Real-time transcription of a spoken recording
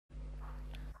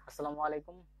আসসালামু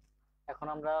আলাইকুম। এখন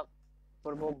আমরা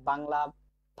পড়ব বাংলা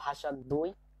ভাষা 2,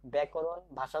 ব্যাকরণ,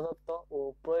 ভাষাতত্ত্ব ও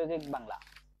প্রায়োগিক বাংলা।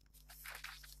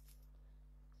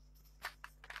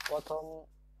 প্রথম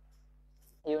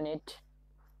ইউনিট,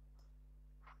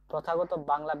 প্রথাগত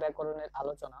বাংলা ব্যাকরণের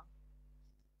আলোচনা।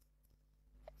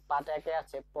 পাঠ 1-এ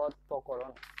আছে পদ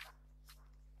প্রকরণ।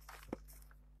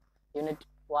 ইউনিট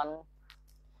 1,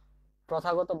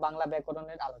 প্রথাগত বাংলা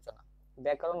ব্যাকরণের আলোচনা।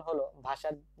 ব্যাকরণ হলো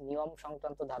ভাষার নিয়ম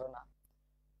সংক্রান্ত ধারণা।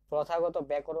 প্রথাগত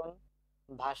ব্যাকরণ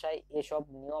ভাষায় এসব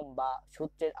নিয়ম বা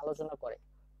সূত্রের আলোচনা করে।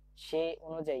 সে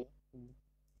অনুযায়ী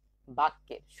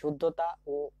বাক্যের শুদ্ধতা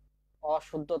ও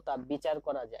অশুদ্ধতা বিচার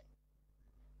করা যায়।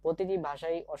 প্রতিটি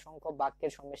ভাষায় অসংখ্য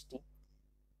বাক্যের সমষ্টি।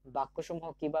 বাক্যসমূহ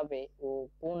কিভাবে ও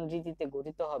কোন রীতিতে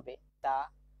গঠিত হবে তা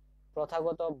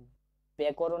প্রথাগত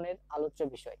ব্যাকরণের আলোচ্য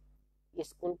বিষয়।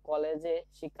 স্কুল কলেজে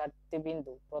শিক্ষার্থীবৃন্দ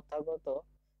প্রথাগত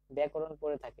ব্যাকরণ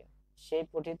পড়ে থাকেন। সেই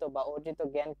পঠিত বা অর্জিত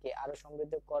জ্ঞানকে আরো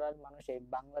সমৃদ্ধ করার মানুষে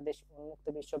বাংলাদেশ উন্মুক্ত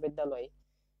বিশ্ববিদ্যালয়ে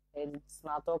এর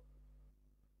স্নাতক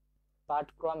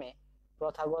পাঠক্রমে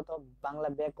প্রথাগত বাংলা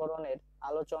ব্যাকরণের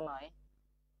আলোচনায়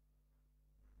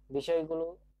বিষয়গুলো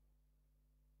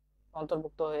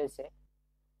অন্তর্ভুক্ত হয়েছে।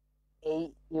 এই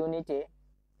ইউনিটে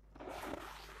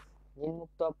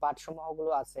নিম্নোক্ত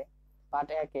পাঠসমূহগুলো আছে। পাঠ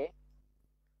 1-এ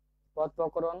পদ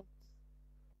প্রকরণ,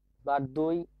 পাঠ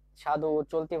 2 সাধু ও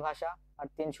চলতি ভাষা, পাঠ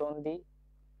 3 সন্ধি,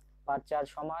 পাঠ 4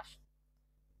 সমাস,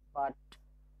 পাঠ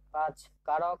 5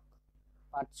 কারক,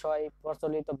 পাঠ 6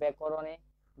 প্রচলিত ব্যাকরণে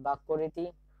বাক্যরীতি,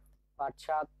 পাঠ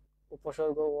 7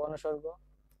 উপসর্গ ও অনুসর্গ,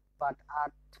 পাঠ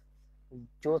 8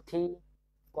 যথি,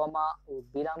 কমা ও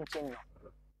বিরাম চিহ্ন।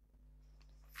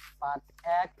 পাঠ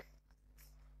 1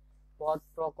 পদ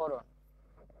প্রকরণ।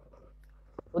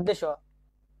 উদ্দেশ্য,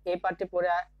 এই পাঠটি পড়ে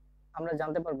আমরা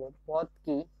জানতে পারবো পদ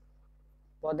কি,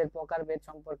 পদের প্রকারভেদ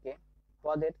সম্পর্কে,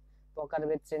 পদের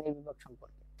প্রকারভেদ শ্রেণী বিভাগ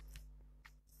সম্পর্কে।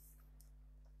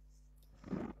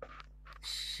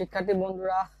 শিক্ষার্থী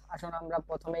বন্ধুরা, আসুন আমরা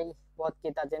প্রথমেই পদ কি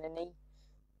তা জেনে নেই।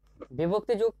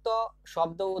 বিভক্তিযুক্ত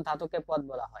শব্দ ও ধাতুকে পদ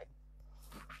বলা হয়।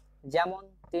 যেমন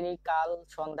তিনি কাল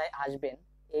সন্ধ্যায় আসবেন,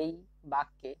 এই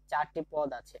বাক্যে 4টি পদ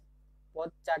আছে। পদ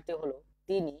 4টি হলো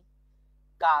তিনি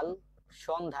কাল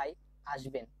সন্ধ্যায়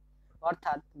আসবেন।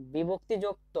 অর্থাৎ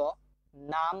বিভক্তিযুক্ত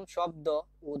নাম শব্দ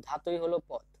ও ধাতুই হলো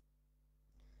পদ।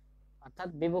 অর্থাৎ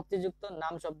বিভক্তিযুক্ত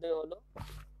নাম শব্দই হলো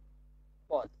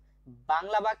পদ।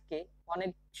 বাংলা বাক্যে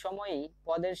অনেক সময়ই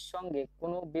পদের সঙ্গে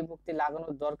কোনো বিভক্তি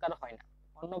লাগানোর দরকার হয় না।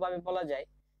 অন্যভাবে বলা যায়,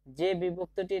 যে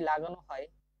বিভক্তিটি লাগানো হয়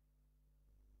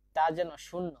তা যেন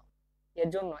শূন্য, এর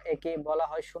জন্য একে বলা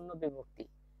হয় শূন্য বিভক্তি।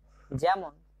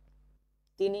 যেমন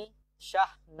তিনি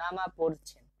শাহনামা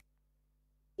পড়ছেন,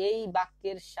 এই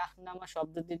বাক্যের শাহনামা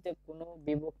শব্দটিতে কোনো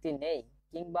বিভক্তি নেই,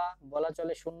 কিংবা বলা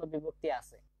চলে শূন্য বিভক্তি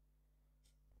আছে।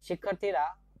 শিক্ষার্থীরা,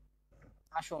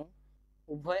 আসুন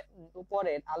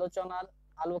উপরের আলোচনার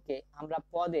আলোকে আমরা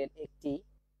পদের একটি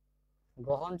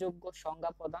গ্রহণযোগ্য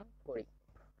সংজ্ঞা প্রদান করি।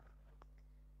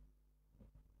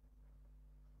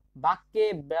 বাক্যে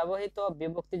ব্যবহৃত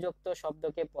বিভক্তিযুক্ত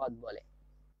শব্দকে পদ বলে।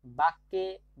 বাক্যে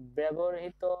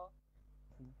ব্যবহৃত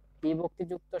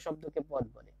বিভক্তিযুক্ত শব্দকে পদ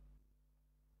বলে।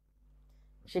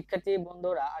 শিক্ষার্থী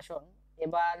বন্ধুরা, আসুন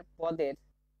এবার পদের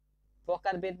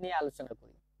প্রকারভেদ নিয়ে আলোচনা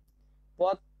করি।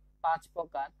 পদ 5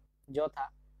 প্রকার, যথা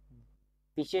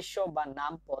বিশেষ্য বা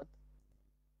নাম পদ,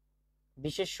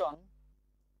 বিশেষণ,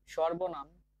 সর্বনাম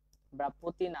বা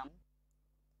প্রতিনাম,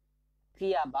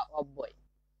 ক্রিয়া বা অব্যয়।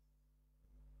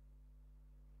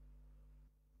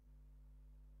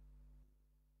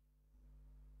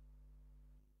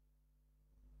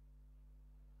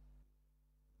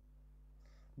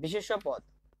 বিশেষ্য পদ,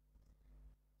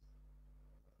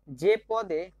 যে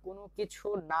পদে কোনো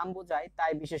কিছুর নাম বোঝায়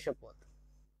তাই বিশেষ্য পদ।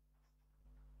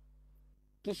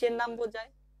 কিসের নাম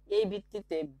বোঝায়, এই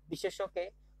ভিত্তিতে বিশেষ্যকে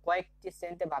কয়েকটি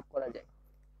শ্রেণীতে ভাগ করা যায়।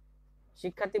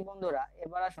 শিক্ষার্থী বন্ধুরা,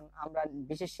 এবার আসুন আমরা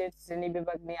বিশেষ্যের শ্রেণী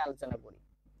বিভাগ নিয়ে আলোচনা করি।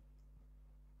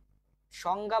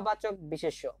 সংজ্ঞাবাচক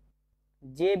বিশেষ্য,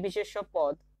 যে বিশেষ্য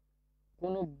পদ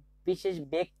কোনো বিশেষ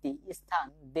ব্যক্তি, স্থান,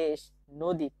 দেশ,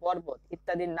 নদী, পর্বত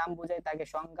ইত্যাদির নাম বোঝায় তাকে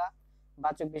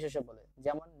সংজ্ঞাবাচক বিশেষ্য বলে।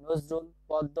 যেমন নজরুল,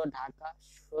 পদ্ম, ঢাকা,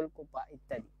 শোলকুপা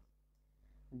ইত্যাদি।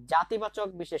 জাতিবাচক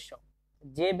বিশেষ্য,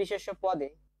 যে বিশেষ্য পদে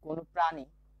কোনো প্রাণী,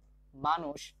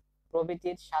 মানুষ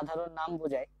প্রভৃতির সাধারণ নাম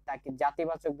বোঝায় তাকে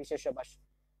জাতিবাচক বিশেষ্য বা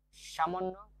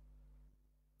সামান্যবাচক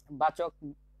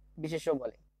বিশেষ্য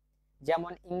বলে।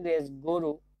 যেমন ইংরেজ,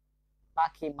 গরু,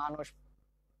 পাখি, মানুষ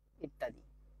ইত্যাদি।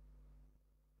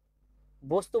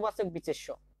 বস্তুবাচক বিশেষ্য,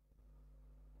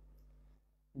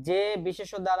 যে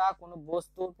বিশেষ্য দ্বারা কোনো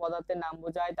বস্তুর পদার্থের নাম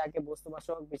বোঝায় তাকে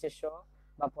বস্তুবাচক বিশেষ্য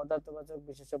বা পদার্থবাচক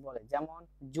বিশেষ্য বলে। যেমন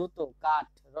জুতো, কাঠ,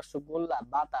 রসগোল্লা,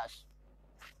 বাতাস।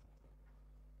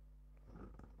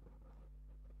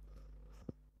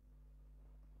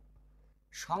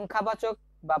 সংখ্যাবাচক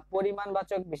বা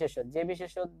পরিমাণবাচক বিশেষ্য, যে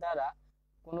বিশেষ্য দ্বারা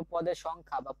কোনো পদের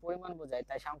সংখ্যা বা পরিমাণ বোঝায়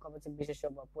তাই সংখ্যাবাচক বিশেষ্য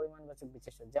বা পরিমাণবাচক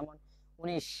বিশেষ্য। যেমন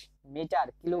 19, মিটার,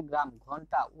 কিলোগ্রাম,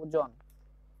 ঘন্টা, ওজন।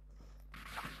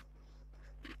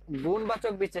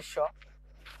 গুণবাচক বিশেষ্য,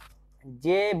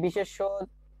 যে বিশেষ্য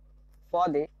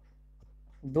পদে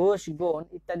দোষ, গুণ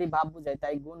ইত্যাদি ভাব বোঝায়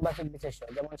তাই গুণবাচক বিশেষ্য।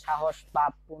 যেমন সাহস,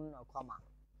 পাপ, পুণ্য, ক্ষমা।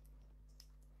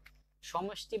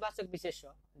 সমষ্টিবাচক বিশেষ্য,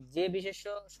 যে বিশেষ্য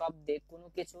শব্দে কোনো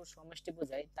কিছুর সমষ্টি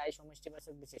বোঝায় তাই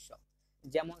সমষ্টিবাচক বিশেষ্য।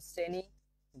 যেমন শ্রেণী,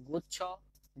 গুচ্ছ,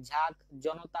 ঝাঁক,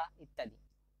 জনতা ইত্যাদি।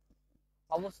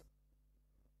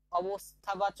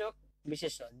 অবস্থাবাচক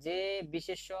বিশেষ্য, যে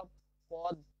বিশেষ্য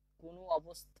পদ কোনো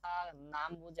অবস্থার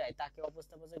নাম বোঝায় তাকে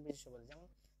অবস্থাবাচক বিশেষ্য বলে। যেমন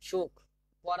সুখ,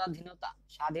 পরাধীনতা,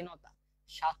 স্বাধীনতা,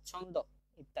 স্বাচ্ছন্দ্য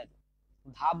ইত্যাদি।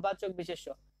 ভাববাচক বিশেষ্য,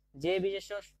 যে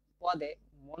বিশেষ্য পদে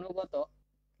মনোগত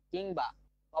কিংবা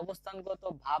অবস্থানগত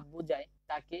ভাব বোঝায়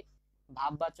তাকে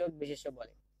ভাববাচক বিশেষ্য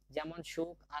বলে। যেমন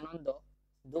সুখ, আনন্দ,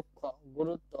 দুঃখ,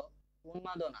 গুরুত্ব,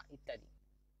 উন্মাদনা ইত্যাদি।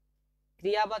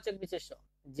 ক্রিয়াবাচক বিশেষ্য,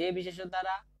 যে বিশেষ্য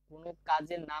দ্বারা কোনো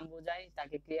কাজের নাম বোঝায়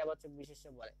তাকে ক্রিয়াবাচক বিশেষ্য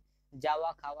বলে। যাওয়া,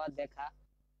 খাওয়া, দেখা,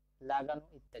 লাগানো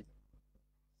ইত্যাদি।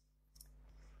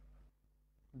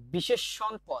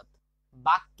 বিশেষণ পদ,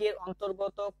 বাক্যের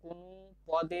অন্তর্গত কোন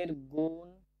পদের গুণ,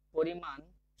 পরিমাণ,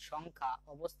 সংখ্যা,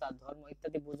 অবস্থা, ধর্ম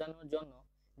ইত্যাদি বোঝানোর জন্য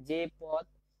যে পদ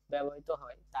ব্যবহৃত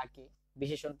হয় তাকে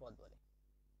বিশেষণ পদ বলে।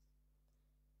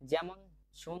 যেমন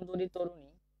সুন্দরী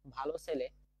তরুণী, ভালো ছেলে।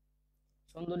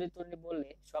 সুন্দরী তরুণী বললে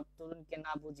সব তরুণকে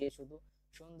না বুঝিয়ে শুধু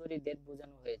সুন্দরীদের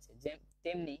বোঝানো হয়েছে।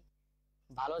 তেমনি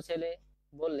ভালো ছেলে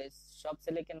বললে সব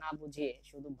ছেলেকে না বুঝিয়ে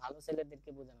শুধু ভালো ছেলেদেরকে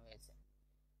বোঝানো হয়েছে।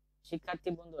 শিক্ষার্থী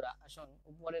বন্ধুরা, আসুন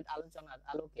উপরের আলোচনার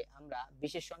আলোকে আমরা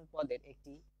বিশেষণ পদের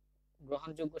একটি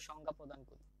গ্রহণযোগ্য সংজ্ঞা প্রদান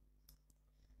করি।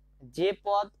 যে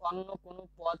পদ অন্য কোনো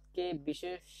পদকে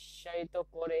বিশেষায়িত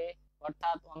করে,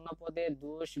 অর্থাৎ অন্য পদের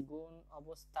দোষ, গুণ,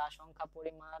 অবস্থা, সংখ্যা,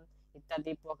 পরিমাণ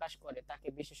ইত্যাদি প্রকাশ করে তাকে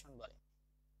বিশেষণ বলে।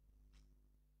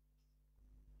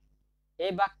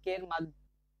 এই বাক্যের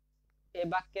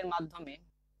মাধ্যমে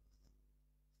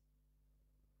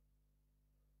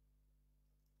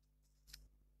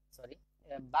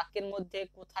বাক্যের মধ্যে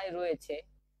কোথায় রয়েছে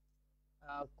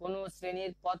কোন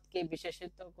শ্রেণীর পদকে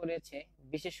বিশেষিত করেছে,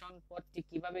 বিশেষণ পদটি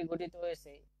কিভাবে গঠিত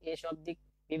হয়েছে, এসব দিক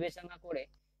বিবেচনা করে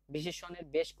বিশেষণের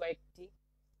বেশ কয়েকটি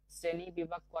শ্রেণী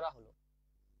বিভাগ করা হলো।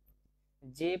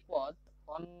 যে পদ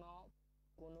অন্য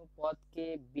কোন পদকে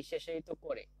বিশেষায়িত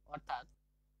করে, অর্থাৎ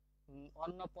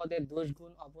অন্য পদের দোষ,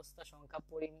 গুণ, অবস্থা, সংখ্যা,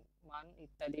 পরিমাণ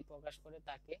ইত্যাদি প্রকাশ করে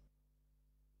তাকে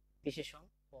বিশেষণ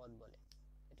পদ বলে।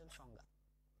 এটা সংজ্ঞা।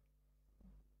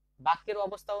 বাক্যের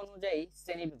অবস্থা অনুযায়ী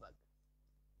শ্রেণী বিভাগ।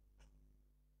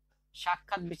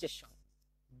 সাক্ষাৎ বিশেষণ,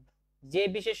 যে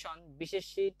বিশেষণ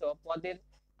বিশেষিত পদের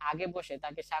আগে বসে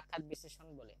তাকে সাক্ষাৎ বিশেষণ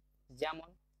বলে। যেমন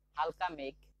হালকা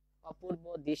মেঘ, অপূর্ব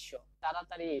দৃশ্য,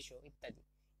 তাড়াতাড়ি এসো ইত্যাদি।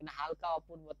 হালকা,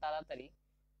 অপূর্ব, তাড়াতাড়ি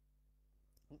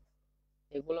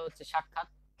এগুলো হচ্ছে সাক্ষাৎ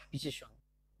বিশেষণ।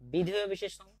 বিধেয়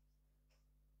বিশেষণ,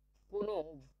 কোন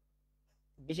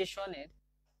বিশেষণের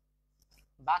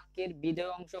বাক্যের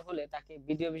বিধেয় অংশ হলে তাকে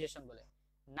বিধেয় বিশেষণ বলে।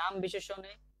 নাম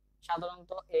বিশেষণে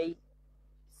সাধারণত এই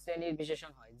শ্রেণীর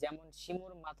বিশেষণ হয়। যেমন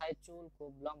শিমুর মাথায় চুল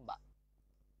খুব লম্বা,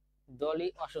 ডলি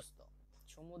অসুস্থ,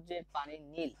 সমুদ্রের পানি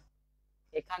নীল।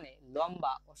 এখানে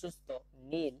লম্বা, অসুস্থ,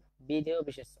 নীল বিধেয়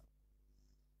বিশেষণ।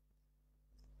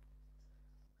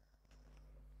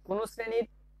 কোন শ্রেণীর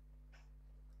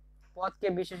পদকে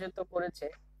বিশেষিত করেছে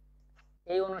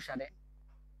এই অনুসারে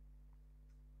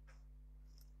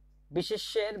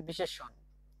বিশেষ্যের বিশেষণ,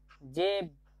 যে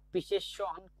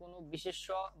বিশেষণ কোন বিশেষ্য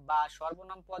বা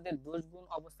সর্বনাম পদের দোষ, গুণ,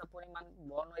 অবস্থা, পরিমাণ,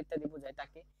 বর্ণ ইত্যাদি বোঝায়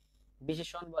তাকে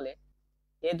বিশেষণ বলে।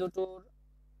 এ দুটোর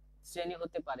শ্রেণী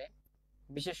হতে পারে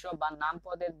বিশেষ্য বা নাম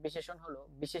পদের বিশেষণ হলো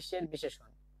বিশেষ্যের বিশেষণ,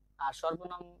 আর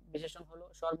সর্বনাম বিশেষণ হলো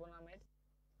সর্বনামের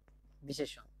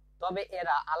বিশেষণ। তবে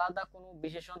এরা আলাদা কোনো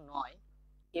বিশেষণ নয়,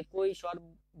 একই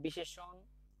বিশেষণ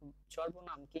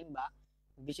সর্বনাম কিংবা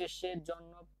বিশেষ্যের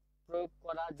জন্য প্রয়োগ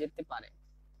করা যেতে পারে।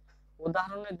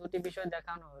 উদাহরণে দুটি বিষয়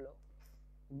দেখানো হলো।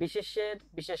 বিশেষ্যের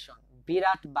বিশেষণ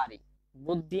বিরাট বাড়ি,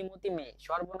 বুদ্ধিমতী মেয়ে।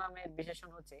 সর্বনামের বিশেষণ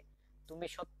হচ্ছে তুমি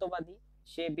সত্যবাদী,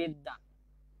 সে বিদ্বান।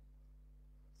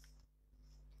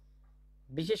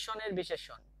 বিশেষণের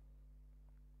বিশেষণ,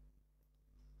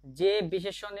 যে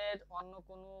বিশেষণের অন্য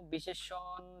কোনো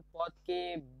বিশেষণ পদকে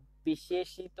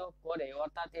বিশেষিত করে,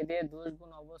 অর্থাৎ এদের দোষ,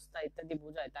 গুণ, অবস্থা ইত্যাদি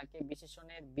বোঝায় তাকে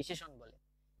বিশেষণের বিশেষণ বলে।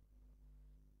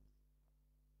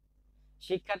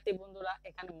 শিক্ষার্থী বন্ধুরা,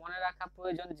 এখানে মনে রাখা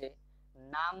প্রয়োজন যে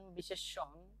নাম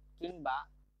বিশেষণ কিংবা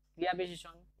ক্রিয়া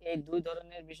বিশেষণ এই দুই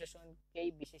ধরনের বিশেষণকেই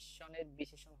বিশেষণের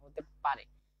বিশেষণ হতে পারে।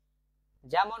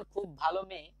 যেমন খুব ভালো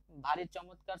মেয়ে, ভারী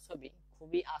চমৎকার ছবি,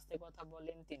 খুবই আস্তে কথা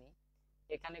বলেন তিনি।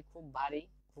 এখানে খুব ভারী,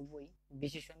 খুবই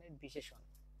বিশেষণের বিশেষণ।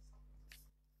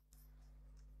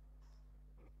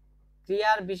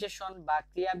 ক্রিয়ার বিশেষণ বা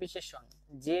ক্রিয়া বিশেষণ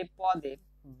যে পদের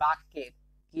বাক্যের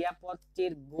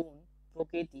ক্রিয়াপদটির গুণ,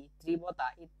 প্রকৃতি, তীব্রতা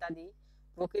ইত্যাদি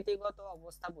প্রকৃতিগত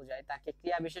অবস্থা বোঝায় তাকে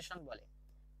ক্রিয়া বিশেষণ বলে।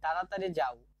 তাড়াতাড়ি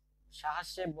যাও,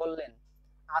 সাহসে বললেন,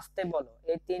 আস্তে বলো,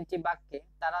 এই তিনটি বাক্যে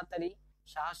তাড়াতাড়ি,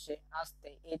 সাহসে, আস্তে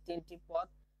এই তিনটি পদ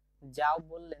যাও,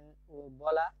 বললেন ও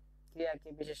বলা ক্রিয়াকে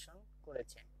বিশেষণ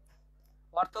করেছে।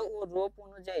 অর্থ ও রূপ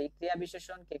অনুযায়ী ক্রিয়া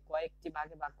বিশেষণকে কয়েকটি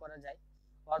ভাগে ভাগ করা যায়।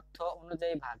 অর্থ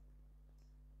অনুযায়ী ভাগ: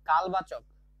 কালবাচক,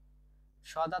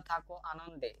 সদা থাকো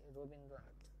আনন্দে,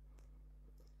 রবীন্দ্রনাথ।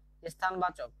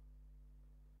 স্থানবাচক,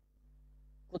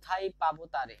 কোথায় পাবো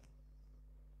তারে।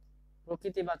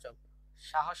 প্রকৃতিবাচক,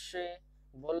 সাহসে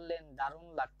বললেন, দারুণ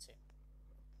লাগছে।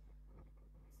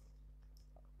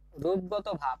 রূপগত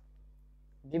ভাব: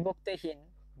 বিভক্তিহীন,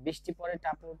 বৃষ্টি পড়ে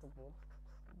টাপুর টুপুর।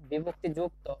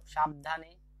 বিভক্তিযুক্ত,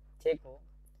 সাবধানে থেকো।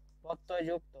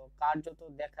 প্রত্যয়যুক্ত, কার্যত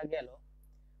দেখা গেল।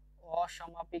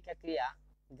 অসমাপিকা ক্রিয়া,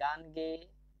 গান গেয়ে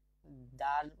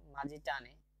দার মাঝি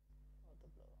টানে।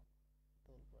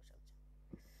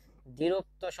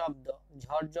 দ্বিরুক্ত শব্দ,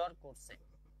 ঝরঝর করছে।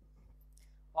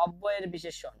 অব্যয়ের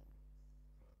বিশেষণ: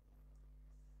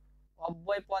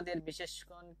 অব্যয় পদের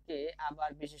বিশেষণকে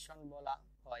আবার বিশেষণ বলা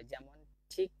হয়, যেমন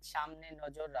ঠিক সামনে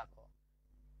নজর রাখো,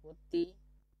 অতি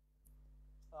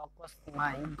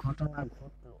অকস্মাৎ ঘটনা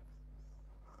ঘটলো।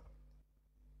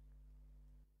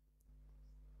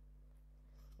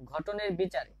 ঘটনের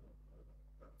বিচারে: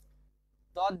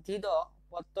 তদ্ধিত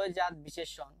প্রত্যয়জাত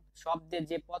বিশেষণ শব্দে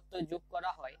যে প্রত্যয় যোগ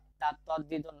করা হয় তার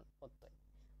তদ্ধিত প্রত্যয়।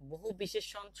 বহু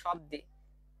বিশেষণ শব্দে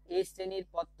এই শ্রেণীর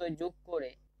প্রত্যয় যোগ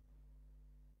করে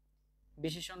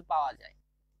বিশেষণ পাওয়া যায়।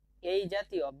 এই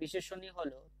জাতীয় বিশেষণই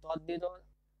হলো তদ্ধিত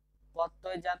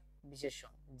প্রত্যয়জাত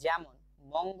বিশেষণ। যেমন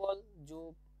মঙ্গল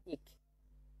যোগ ইক,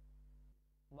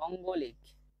 মঙ্গলিক।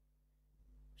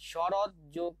 শরৎ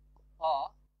যোগ অ,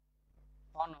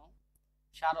 অন,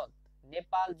 শারদ।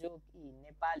 নেপাল যোগ ই,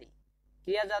 নেপালি।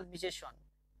 ক্রিয়াজাত বিশেষণ: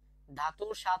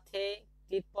 ধাতুর সাথে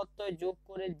কৃৎ প্রত্যয় যোগ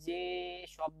করে যে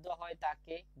শব্দ হয়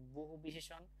তাকে বহু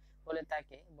বিশেষণ বলে,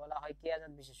 তাকে বলা হয়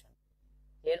ক্রিয়াজাত বিশেষণ।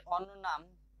 এর অন্য নাম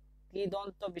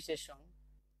কৃদন্ত বিশেষণ।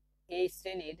 এই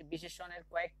শ্রেণীর বিশেষণের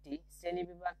কয়েকটি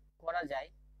শ্রেণীবিভাগ করা যায়।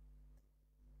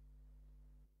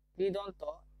 কৃদন্ত,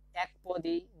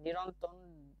 একপদী, নিরন্তর,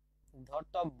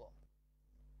 ধর্তব্য।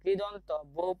 কৃদন্ত,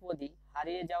 বহুপদী,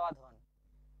 হারিয়ে যাওয়া ধন।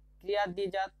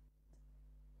 ক্রিয়াদ্বিজাত,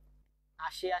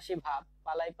 আসি আসি ভাব,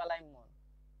 পালাই পালাই মন।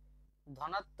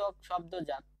 ধনাত্মক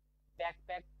শব্দজাত, প্যাক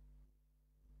প্যাক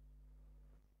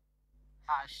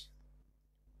হাস।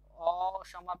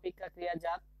 অসমাপিকা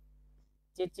ক্রিয়াজাত,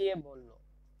 চেঁচিয়ে বলল।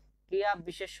 ক্রিয়া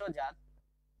বিশেষ্যজাত,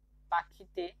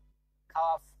 পাখিতে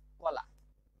খাওয়া কলা।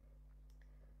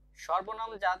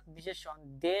 সর্বনামজাত বিশেষণ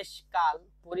দেশ, কাল,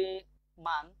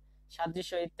 পরিমাণ,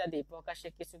 সাদৃশ্য ইত্যাদি প্রকাশে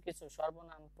কিছু কিছু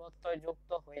সর্বনাম প্রত্যয়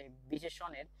যুক্ত হয়ে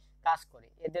বিশেষণের কাজ করে,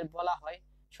 এদের বলা হয়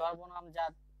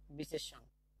সর্বনামজাত বিশেষণ।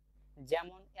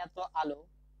 যেমন এত আলো,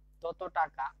 তত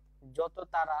টাকা, যত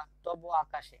তারা, তব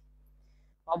আকাশে।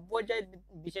 অব্যয়জাত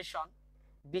বিশেষণ: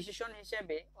 বিশেষণ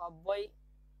হিসেবে অব্যয়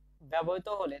ব্যবহৃত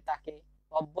হলে তাকে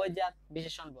অব্যয়জাত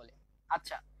বিশেষণ বলে।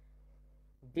 আচ্ছা,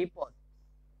 বিপদ: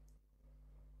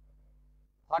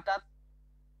 হঠাৎ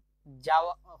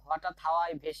যাওয়া, হঠাৎ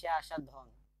হাওয়ায় ভেসে আসা ধন।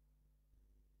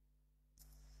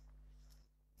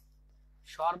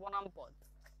 সর্বনাম পদ: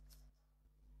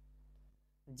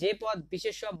 যে পদ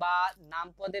বিশেষ্য বা নাম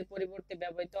পদের পরিবর্তে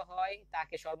ব্যবহৃত হয়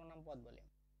তাকে সর্বনাম পদ বলে।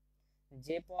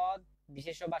 যে পদ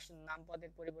বিশেষ্য বা নাম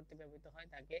পদের পরিবর্তে ব্যবহৃত হয়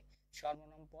তাকে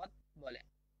সর্বনাম পদ বলে।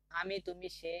 আমি, তুমি,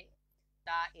 সে,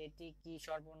 তা, এটি কি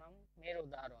সর্বনামের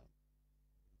উদাহরণ।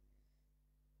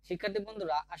 শিক্ষার্থী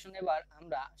বন্ধুরা, আসুন এবার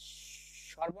আমরা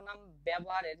সর্বনাম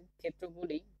ব্যবহারের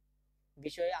ক্ষেত্রগুলি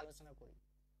বিষয়ে আলোচনা করি।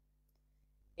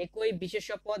 একই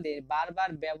বিশেষ্য পদের বারবার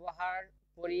ব্যবহার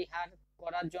পরিহার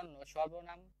করার জন্য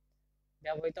সর্বনাম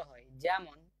ব্যবহৃত হয়।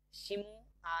 যেমন শিমু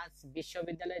আজ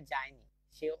বিশ্ববিদ্যালয়ে যায়নি,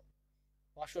 সে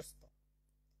অসুস্থ।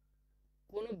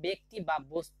 কোনো ব্যক্তি বা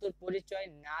বস্তুর পরিচয়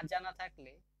না জানা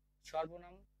থাকলে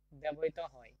সর্বনাম ব্যবহৃত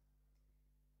হয়।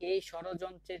 এই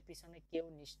ষড়যন্ত্রের পিছনে কেউ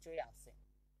নিশ্চয়ই আছে।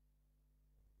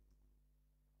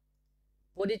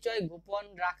 পরিচয় গোপন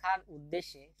রাখার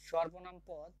উদ্দেশ্যে সর্বনাম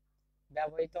পদ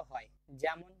ব্যবহৃত হয়।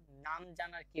 যেমন নাম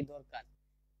জানার কি দরকার,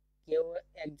 কেউ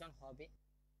একজন হবে।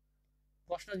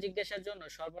 প্রশ্ন জিজ্ঞাসার জন্য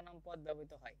সর্বনাম পদ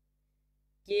ব্যবহৃত হয়।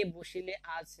 কে বসিলে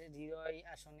আজ হৃদয়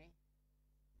আসনে।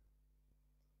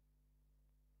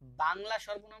 বাংলা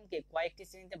সর্বনামকে কয়েকটি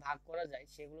শ্রেণীতে ভাগ করা যায়,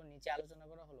 সেগুলো নিচে আলোচনা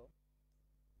করা হলো।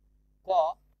 ক,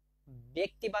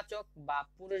 ব্যক্তিবাচক বা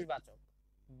পুরুষবাচক।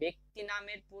 ব্যক্তি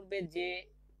নামের পূর্বে যে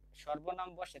সর্বনাম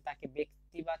বসে তাকে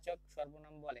ব্যক্তিবাচক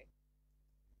সর্বনাম বলে।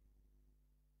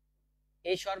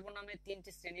 এই সর্বনামের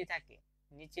তিনটি শ্রেণী থাকে,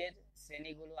 নিচের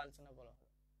শ্রেণীগুলো আলোচনা করা হলো।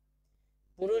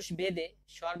 পুরুষ ভেদে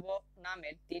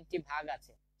সর্বনামের তিনটি ভাগ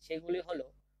আছে, সেগুলি হলো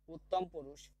উত্তম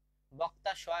পুরুষ,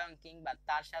 বক্তা স্বয়ং কিংবা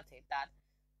তার সাথে তার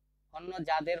অন্য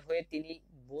যাদের হয়ে তিনি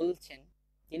বলছেন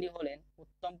তিনি হলেন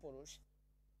উত্তম পুরুষ,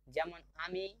 যেমন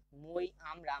আমি, মুই,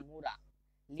 আমরা, মুরা।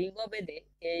 লিঙ্গভেদে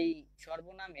এই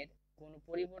সর্বনামের কোনো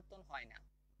পরিবর্তন হয় না,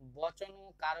 বচন ও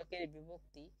কারকের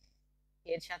বিভক্তি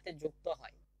এর সাথে যুক্ত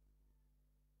হয়।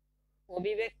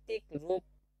 অবিভক্তিক রূপ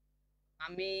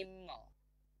আমিম্য,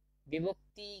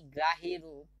 বিভক্তি গ্রাহী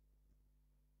রূপ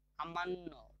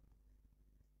আমান্য।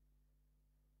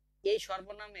 এই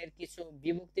সর্বনামের কিছু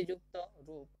বিভক্তিযুক্ত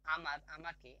রূপ আমার,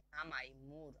 আমাকে, আমায়,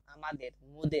 মুর, আমাদের,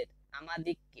 মুদের,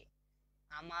 আমাদিগকে,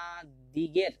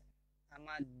 আমাদিগের,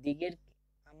 আমাদিগেরকে,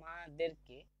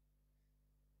 আমাদেরকে,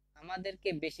 আমাদেরকে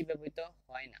বেশি ব্যবহৃত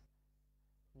হয় না।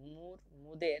 মুর,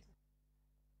 মুদের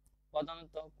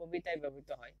প্রধানত কবিতায়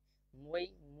ব্যবহৃত হয়। মই,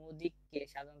 মুদিককে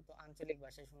সাধারণত আঞ্চলিক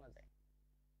ভাষায় শোনা যায়।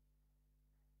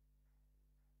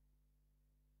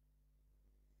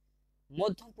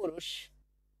 মধ্যম পুরুষ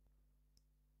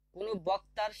কোন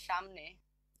বক্তার সামনে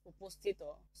উপস্থিত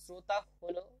শ্রোতা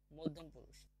হলো মধ্যম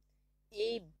পুরুষ।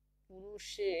 এই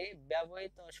পুরুষে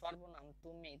ব্যবহৃত সর্বনাম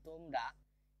তুমি, তোমরা,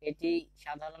 এটি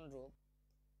সাধারণ রূপ।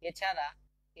 এছাড়া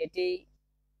এটি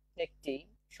একটি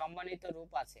সম্মানিত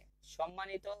রূপ আছে।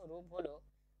 সম্মানিত রূপ হলো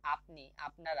আপনি,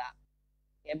 আপনারা,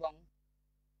 এবং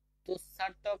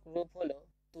তুচ্ছার্থক রূপ হলো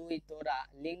তুই, তোরা।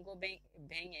 লিঙ্গ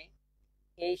ভেঙে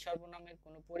এই সর্বনামের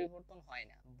কোনো পরিবর্তন হয়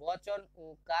না, বচন ও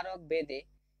কারক ভেদে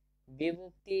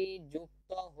বিভক্তি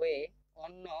যুক্ত হয়ে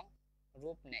অন্য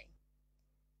রূপ নেয়।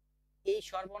 এই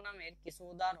সর্বনামের কিছু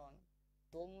উদাহরণ: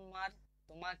 তোমার,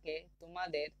 তোমাকে,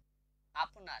 তোমাদের,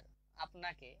 আপনার,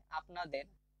 আপনাকে, আপনাদের,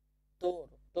 তোর,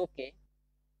 তোকে,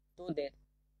 তোদের।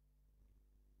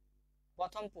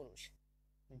 প্রথম পুরুষ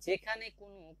যেখানে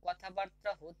কোনো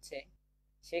কথাবার্তা হচ্ছে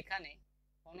সেখানে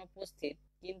অনুপস্থিত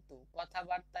কিন্তু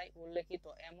কথাবার্তায় উল্লেখিত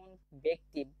এমন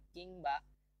ব্যক্তি কিংবা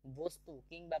বস্তু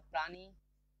কিংবা প্রাণী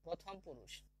প্রথম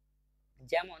পুরুষ।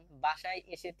 যেমন বাসায়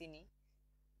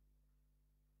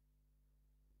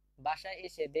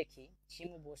এসে দেখি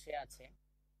শিমু বসে আছে,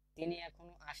 তিনি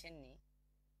এখনো আসেননি।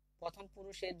 প্রথম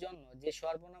পুরুষের জন্য যে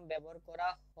সর্বনাম ব্যবহার করা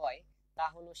হয় তা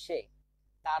হলো সে,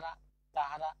 তারা,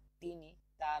 তাহারা, তিনি,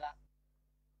 তারা,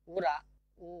 ওরা,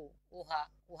 ও, উহা,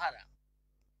 উহারা।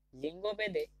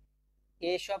 লিঙ্গভেদে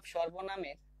এসব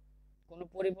সর্বনামের কোনো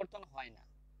পরিবর্তন হয় না,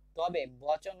 তবে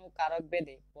বচন ও কারক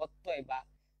ভেদে প্রত্যয় বা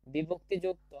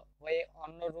বিভক্তিযুক্ত হয়ে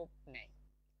অন্য রূপ নেয়।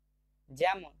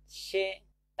 যেমন সে,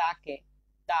 তাকে,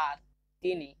 তার,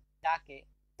 তিনি, তাকে,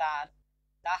 তার,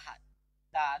 তাহার,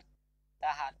 তার,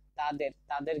 তাহার, তাদের,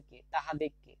 তাদেরকে,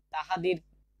 তাহাদিগকে, তাহাদের,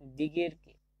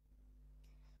 দিগেরকে।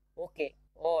 ওকে,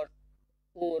 ওর,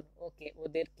 ওর, ওকে,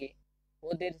 ওদেরকে,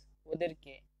 ওদের,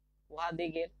 ওদেরকে,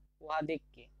 উহাদিগের,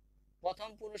 উহাদিগকে। প্রথম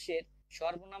পুরুষের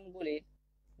সর্বনামগুলির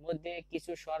মধ্যে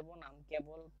কিছু সর্বনাম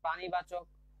কেবল প্রাণীবাচক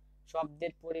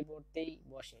শব্দের পরিবর্তেই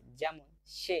বসে, যেমন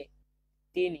সে,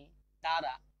 তিনি,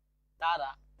 তারা,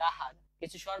 তারা, তাহার।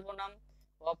 কিছু সর্বনাম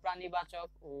অপ্রাণীবাচক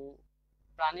ও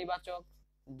প্রাণীবাচক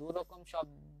দুরকম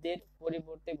শব্দের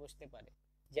পরিবর্তে বসতে পারে,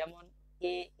 যেমন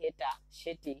এ, এটা,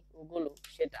 সেটি, ওগুলো,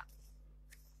 সেটা।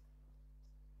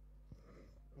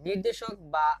 নির্দেশক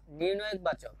বা নির্ণয়ক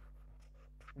বাচক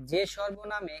যে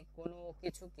সর্বনামে কোনো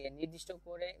কিছুকে নির্দিষ্ট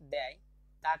করে দেয়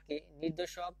তাকে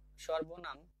নির্দেশক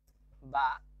সর্বনাম বা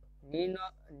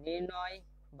নির্ণয়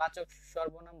বাচক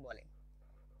সর্বনাম বলে।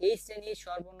 এই শ্রেণীর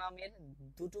সর্বনামের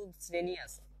দুটো শ্রেণী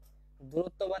আছে।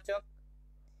 দূরত্ববাচক,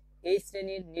 এই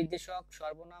শ্রেণীর নির্দেশক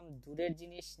সর্বনাম দূরের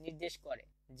জিনিস নির্দেশ করে,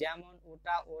 যেমন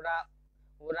ওটা, ওরা,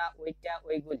 ওরা, ওইটা,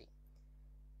 ওইগুলি।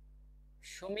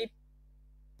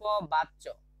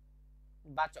 সমীপবাচক,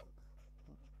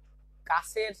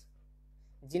 কাছের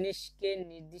জিনিসকে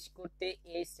নির্দেশ করতে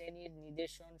এই শ্রেণীর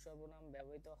নির্দেশন সর্বনাম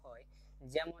ব্যবহৃত হয়,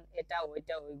 যেমন এটা,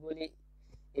 ওইটা, ওইগুলি,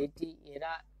 এটি,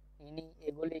 এরা, ইনি,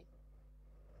 এগুলি।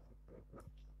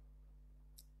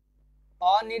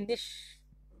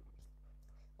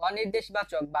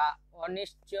 অনির্দেশবাচক বা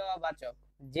অনিশ্চয়বাচক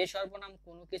যে সর্বনাম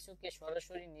কোনো কিছুকে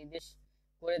সরাসরি নির্দেশ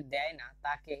করে দেয় না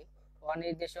তাকে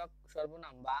অনির্দেশক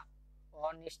সর্বনাম বা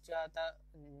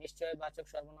নিশ্চয়বাচক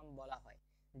সর্বনাম বলা হয়।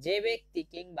 যে ব্যক্তি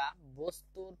কিংবা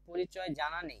বস্তুর পরিচয়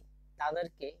জানা নেই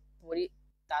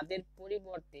তাদের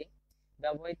পরিবর্তে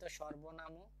ব্যবহৃত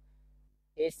সর্বনামও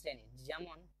এই শ্রেণীর,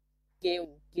 যেমন কেউ,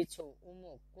 কিছু,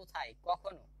 অমুক, কোথায়,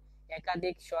 কখনো।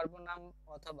 একাধিক সর্বনাম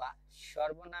অথবা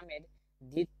সর্বনামের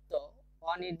দ্বিত্ব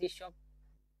অনির্দিষ্ট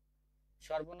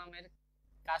সর্বনামের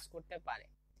কাজ করতে পারে।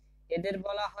 এদের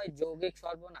বলা হয় যৌগিক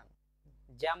সর্বনাম,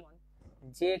 যেমন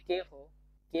যে কেহ,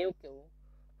 কেউ কেউ,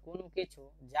 কোনো কিছু,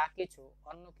 যা কিছু,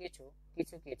 অন্য কিছু,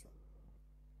 কিছু কিছু।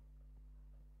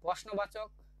 প্রশ্নবাচক,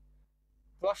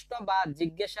 প্রশ্ন বা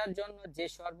জিজ্ঞাসার জন্য যে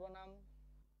সর্বনাম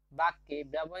বাক্যে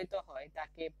ব্যবহৃত হয়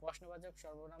তাকে প্রশ্নবাচক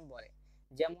সর্বনাম বলে,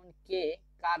 যেমন কে,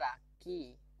 কারা, কি,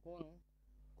 কোন,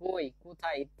 কই,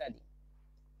 কোথায় ইত্যাদি।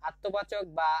 আত্মবাচক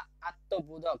বা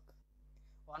আত্মবোধক,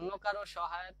 অন্য কারো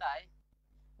সহায়তায়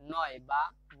নয় বা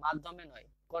মাধ্যমে নয়,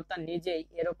 কর্তা নিজেই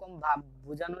এরকম ভাব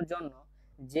বোঝানোর জন্য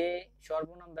যে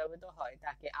সর্বনাম ব্যবহৃত হয়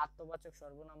তাকে আত্মবাচক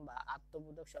সর্বনাম বা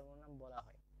আত্মবোধক সর্বনাম বলা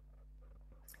হয়।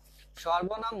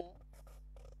 সর্বনামও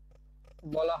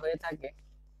বলা হয়ে থাকে।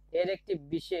 এর একটি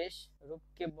বিশেষ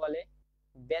রূপকে বলে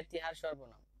ব্যতিহার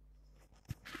সর্বনাম।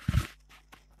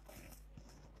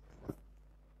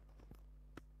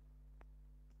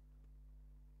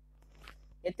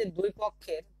 এতে দুই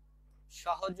পক্ষের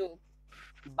সহযোগ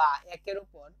বা একের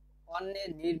উপর অন্যের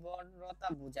নির্ভরতা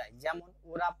বোঝায়, যেমন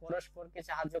ওরা পরস্পরকে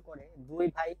সাহায্য করে, দুই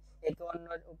ভাই একে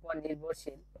অন্যের উপর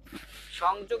নির্ভরশীল।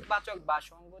 সংযোগবাচক বা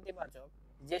সংগতিবাচক,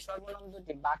 যে সর্বনাম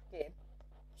দুটি বাক্যের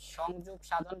সংযোগ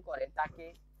সাধন করে তাকে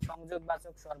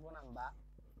সংযোগবাচক সর্বনাম বা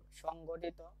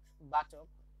সংগঠিত বাচক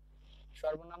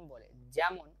সর্বনাম বলে,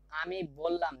 যেমন আমি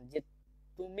বললাম যে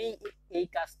তুমি এই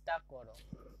কাজটা করো,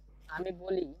 আমি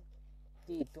বলি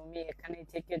কি তুমি এখানেই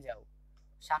থেকে যাও।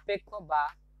 সাপেক্ষ বা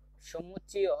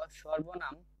সমুচ্চীয়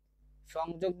সর্বনাম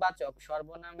সংযোগবাচক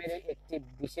সর্বনামের একটি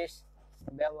বিশেষ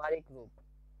ব্যবহারিক রূপ।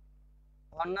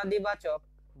 অন্যাদিবাচক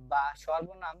বা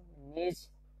সর্বনাম নিজ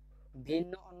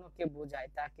ভিন্ন অন্যকে বোঝায়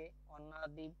তাকে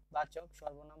অন্যাদিবাচক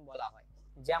সর্বনাম বলা হয়,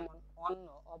 যেমন অন্য,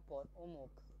 অপর,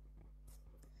 অমুক।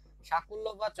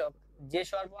 সাকুল্যবাচক, যে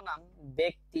সর্বনাম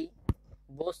ব্যক্তি,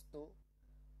 বস্তু,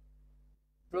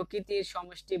 প্রকৃতির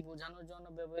সমষ্টি বোঝানোর জন্য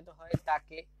ব্যবহৃত হয়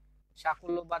তাকে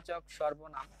সাকুল্যবাচক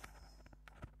সর্বনাম,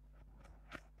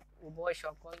 উভয়,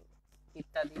 সকল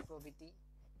ইত্যাদি প্রভৃতি।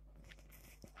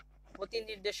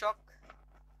 প্রতিনির্দেশক,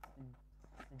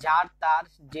 যার, তার,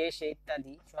 যে, সে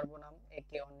ইত্যাদি সর্বনাম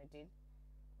একে অন্যটির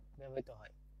ব্যবহৃত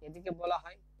হয়, এদিকে বলা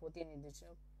হয়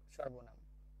প্রতিনির্দেশক সর্বনাম।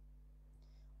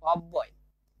 অব্যয়,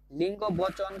 লিঙ্গ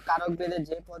বচন কারক ভেদে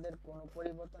যে পদের কোনো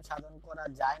পরিবর্তন সাধন করা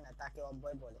যায় না তাকে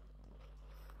অব্যয় বলে।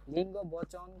 লিঙ্গ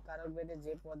বচন কারক ভেদে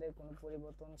যে পদের কোনো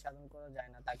পরিবর্তন সাধন করা যায়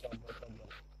না তাকে অব্যয় পদ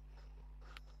বলে।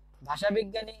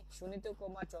 ভাষাবিজ্ঞানী সুনীত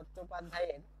কুমার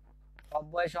চট্টোপাধ্যায়ের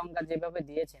অব্যয় সংজ্ঞা যেভাবে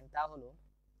দিয়েছেন তা হলো,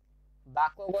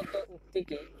 বাক্যগত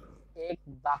উক্তিকে এক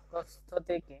বাক্যস্থ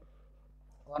থেকে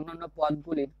অন্যান্য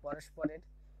পদগুলির পরস্পরের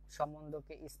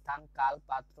সম্বন্ধকে স্থান, কাল,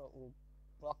 পাত্র ও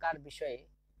প্রকার বিষয়ে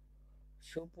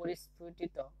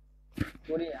সুপরিস্ফুটিত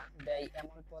করিয়া দেয়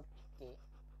এমন পদকে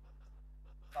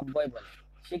অব্যয় বলে।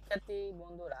 শিক্ষার্থী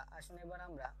বন্ধুরা, আসুন এবার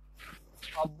আমরা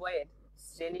অব্যয়ের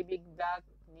শ্রেণীবিভাগ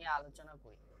নিয়ে আলোচনা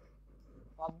করি।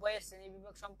 অব্যয়ের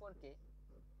শ্রেণীবিভাগ সম্পর্কে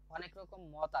অনেক রকম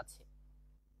মত আছে।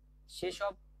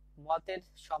 সেসব মতের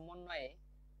সমন্বয়ে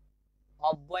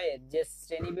অব্যয়ের যে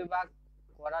শ্রেণীবিভাগ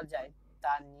করা যায়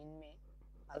তা নিম্নে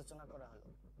আলোচনা করা হলো।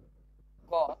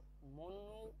 ক,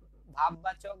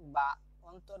 মনোভাববাচক বা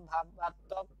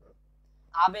অন্তর্ভাবাত্মক,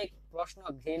 আবেগ, প্রশ্ন,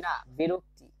 ঘৃণা,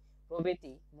 বিরক্তি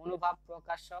প্রভৃতি মনোভাব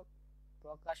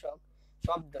প্রকাশক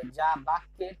শব্দ যা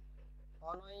বাক্যের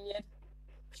অন্বয়ের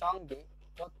সঙ্গে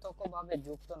প্রত্যক্ষভাবে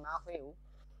যুক্ত না হয়েও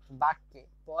বাক্যে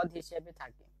পদ হিসেবে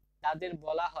থাকে তাদের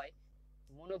বলা হয়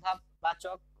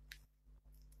মনোভাববাচক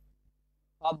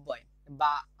অব্যয়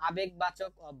বা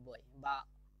আবেগবাচক অব্যয় বা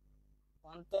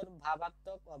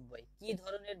অন্তর্ভাবাত্মক অব্যয়। কি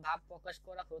ধরনের ভাব প্রকাশ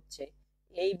করা হচ্ছে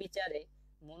এই বিচারে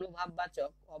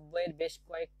মনোভাববাচক অব্যয়ের বেশ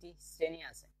কয়েকটি শ্রেণী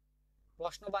আছে।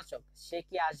 প্রশ্নবাচক, সে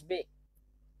কি আসবে?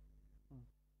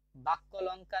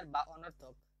 বাক্যালঙ্কার বা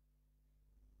অনর্থক,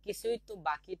 কিছুই তো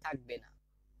বাকি থাকবে না।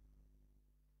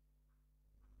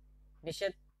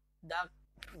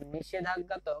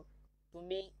 নিষেধাজ্ঞাত্মক,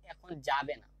 তুমি এখন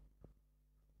যাবে না।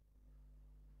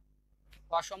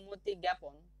 অসম্মতি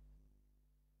জ্ঞাপন,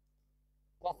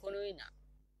 কখনোই না।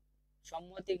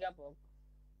 সম্মতি জ্ঞাপক,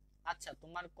 আচ্ছা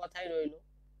তোমার কথাই রইল।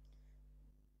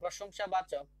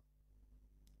 প্রশংসাবাচক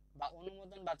বা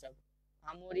অনুমোদনবাচক,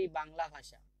 আমরি বাংলা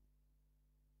ভাষা।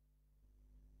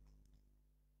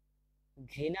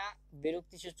 ঘৃণা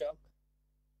বিরক্তিসূচক,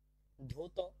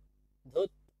 ধূত,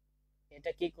 ধূত,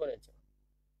 এটা কি করেছো।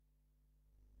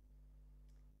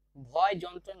 ভয়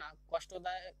যন্ত্রণা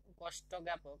কষ্টদায়ক, কষ্ট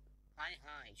জ্ঞাপক, হাই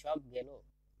হাই সব গেল।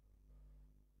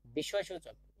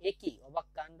 বিস্ময়সূচক, এ কি অবাক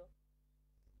কাণ্ড।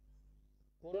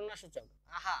 করুণাসূচক,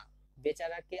 আহা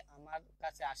বেচারাকে আমার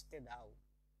কাছে আসতে দাও।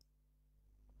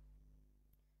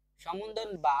 সম্বোধন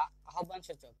বা আহ্বান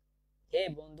সূচক, হে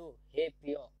বন্ধু, হে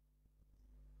প্রিয়।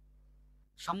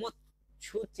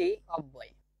 সমসূচি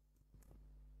অব্যয়,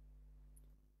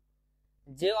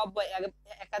 যে অব্যয়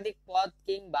একাধিক পদ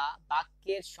কিংবা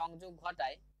বাক্যের সংযোগ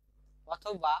ঘটায়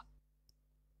অথবা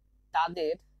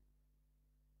তাদের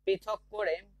পৃথক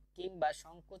করে কিংবা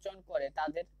সংকোচন করে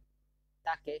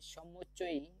তাকে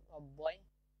সমুচ্চয়ী অব্যয়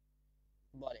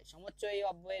বলে। সমুচ্চয়ী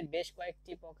অব্যয়ের বেশ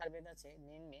কয়েকটি প্রকারভেদ আছে,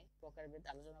 নিম্নে প্রকারভেদ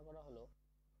আলোচনা করা হলো।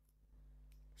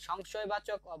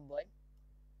 সংশয়বাচক অব্যয়,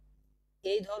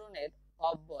 এই ধরনের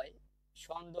অব্যয়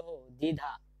সন্দেহ,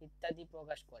 দ্বিধা ইত্যাদি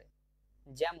প্রকাশ করে,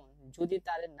 যেমন যদি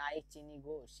তারে নাই চিনি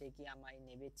গো, সে কি আমায়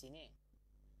নেবে চিনে,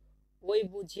 ওই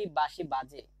বুঝি বাঁশি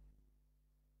বাজে।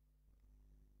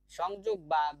 সংযোগ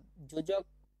বা যোজক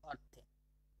অর্থে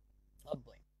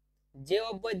অব্যয়, যে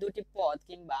অব্যয় দুটি পদ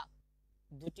কিংবা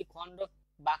দুটি খণ্ড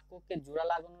বাক্যকে জোড়া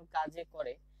লাগানোর কাজে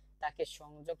করে তাকে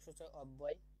সংযোগ সূচক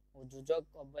অব্যয় ও যোজক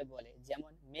অব্যয় বলে।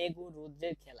 যেমন মেঘ ও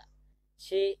রৌদ্রের খেলা,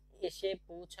 সে এসে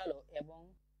পৌঁছালো এবং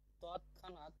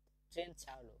তৎক্ষণাৎ ট্রেন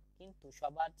ছাড়লো, কিন্তু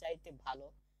সবার চাইতে ভালো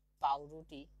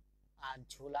পাউরুটি আর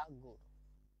ঝোলা গুড়।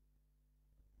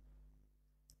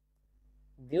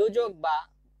 বিয়োজক বা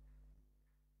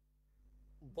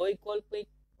বৈকল্পিক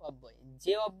অব্যয়,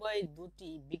 যে অব্যয় দুটি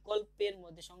বিকল্পের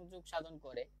মধ্যে সংযোগ সাধন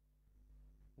করে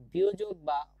বিয়োজক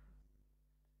বা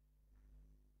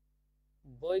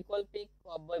বৈকল্পিক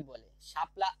অব্যয় বলে।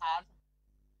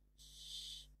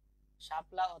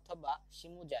 শাপলা অথবা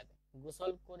শিমু যাবে,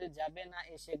 গোসল করে যাবে না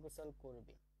এসে গোসল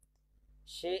করবে,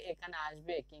 সে এখানে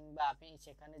আসবে কিংবা আমি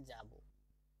সেখানে যাব।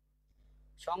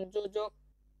 সংযোজক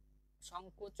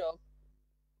সংকোচক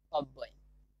অব্যয়,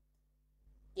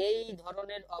 এই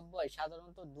ধরনের অব্যয়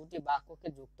সাধারণত দুটি বাক্যকে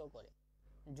যুক্ত করে।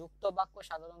 যুক্ত বাক্য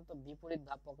সাধারণত বিপরীত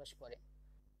ভাব প্রকাশ করে।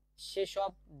 সে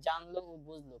সব জানলো ও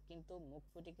বুঝলো, কিন্তু মুখ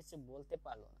ফুটে কিছু বলতে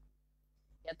পারলো না।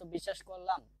 এত বিশ্বাস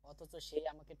করলাম, অথচ সেই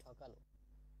আমাকে ঠকালো।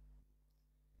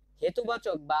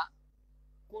 হেতুবাচক বা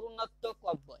করুণাত্মক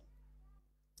অব্যয়,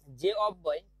 যে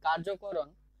অব্যয় কার্যকরণ,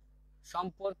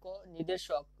 সম্পর্ক,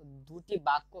 নির্দেশক দুটি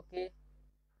বাক্যকে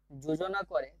যোজনা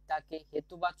করে তাকে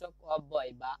হেতুবাচক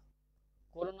অব্যয় বা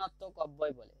করুণাত্মক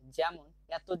অব্যয় বলে। যেমন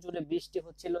এত জোরে বৃষ্টি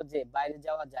হচ্ছিল যে বাইরে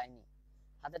যাওয়া যায়নি,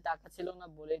 হাতে টাকা ছিল না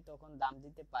বলেই তখন দাম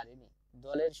দিতে পারেনি,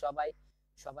 দলের সবাই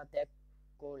সভা ত্যাগ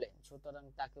করলেন, সুতরাং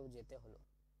তাকেও যেতে হলো।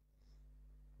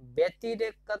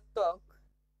 ব্যতিরেকাত্মক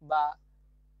বা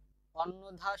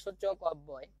অন্যথাসূচক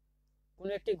অব্যয়, কোন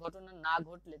একটি ঘটনা না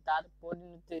ঘটলে তার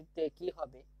পরিণতিতে কি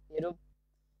হবে এরূপ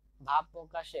ভাব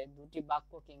প্রকাশে দুটি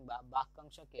বাক্য কিংবা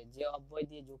বাক্যাংশকে যে অব্যয়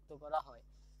দিয়ে যুক্ত করা হয়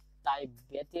তাই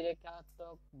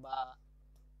ব্যতিরেকাত্মক বা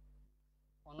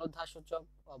অন্যথাসূচক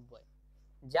অব্যয়।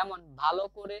 যেমন ভালো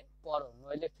করে পড়ো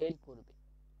নইলে ফেল করবে,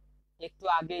 একটু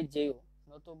আগে যেও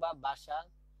নতুবা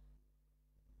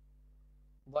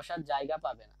বসার জায়গা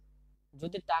পাবে না,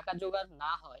 যদি টাকা জোগাড়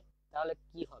না হয় তাহলে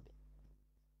কি হবে।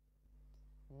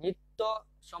 নিত্য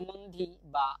সম্বন্ধী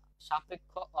বা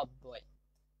সাপেক্ষ অব্যয়,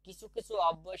 কিছু কিছু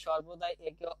অব্যয় সর্বদাই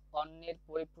একে অন্যের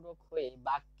পরিপূরক হয়ে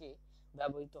বাক্যে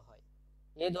ব্যবহৃত হয়।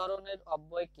 এ ধরনের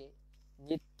অব্যয়কে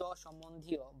নিত্য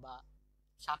সম্বন্ধীয় বা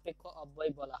সাপেক্ষ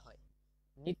অব্যয় বলা হয়।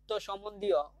 নিত্য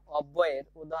সম্বন্ধীয় অব্যয়ের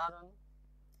উদাহরণ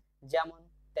যেমন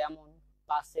তেমন,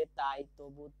 পাশে, তাই,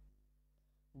 তবু,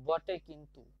 বটে,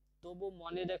 কিন্তু, তবু,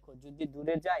 মনে রেখো, যদি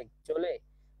দূরে যাই চলে,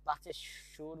 পাছে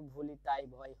সুর ভুলি তাই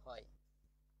ভয় হয়।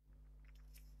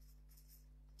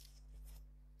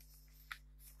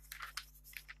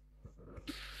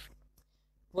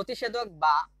 প্রতিষেধক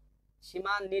বা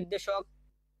সীমা নির্দেশক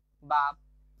বা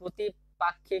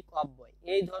প্রতিপাক্ষিক অব্যয়,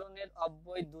 এই ধরনের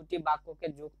অব্যয় দুটি বাক্যকে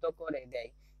যুক্ত করে দেয়,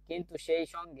 কিন্তু সেই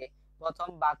সঙ্গে প্রথম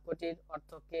বাক্যটির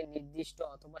অর্থকে নির্দিষ্ট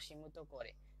অথবা সীমিত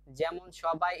করে। যেমন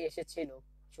সবাই এসেছিল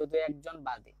শুধু একজন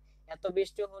বাদে, এত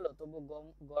বৃষ্টি হলো তবু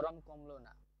গরম কমলো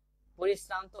না,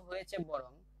 পরিশ্রান্ত হয়েছে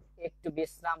বরং একটু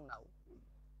বিশ্রাম নাও।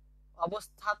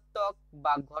 অবস্থাত্মক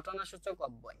বা ঘটনাসূচক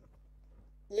অব্যয়,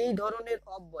 এই ধরনের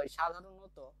অব্যয়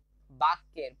সাধারণত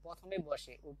বাক্যের প্রথমে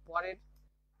বসে ও পরের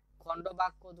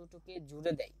খণ্ডবাক্য দুটোকে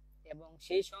জুড়ে দেয় এবং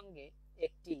সেই সঙ্গে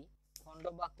একটি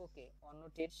খণ্ডবাক্যকে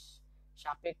অন্যটির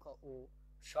সাপেক্ষ ও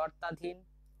শর্তাধীন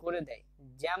করে দেয়।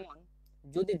 যেমন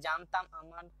যদি জানতাম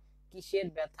আমার কিসের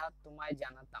ব্যথা তোমায়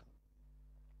জানাতাম,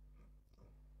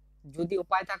 যদি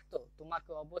উপায় থাকতো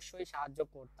তোমাকে অবশ্যই সাহায্য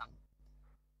করতাম।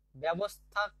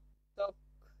 ব্যবস্থাত্মক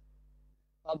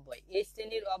অব্যয়, এই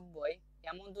শ্রেণীর অব্যয়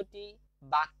এমন দুটি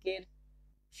বাক্যের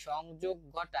সংযোগ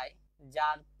ঘটায়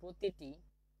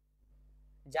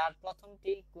যার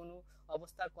প্রথমটি কোনো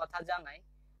অবস্থার কথা জানায়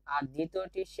আর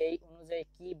দ্বিতীয়টি সেই অনুযায়ী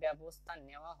কি ব্যবস্থা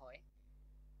নেওয়া হয়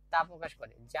তা প্রকাশ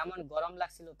করে। যেমন গরম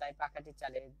লাগছিল তাই পাখাটি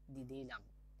চালিয়ে দিলাম,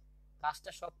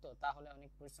 কাজটা শক্ত তাহলে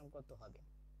অনেক পরিশ্রম করতে হবে।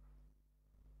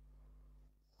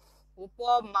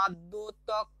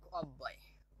 উপমাদ্যতক অব্যয়,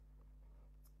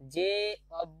 যে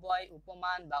অব্যয়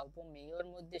উপমান বা উপমেয়র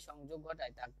মধ্যে সংযোগ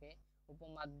ঘটায় তাকে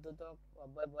উপমাদ্যতক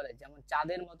অব্যয় বলে। যেমন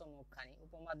চাঁদের মতো মুখখানি,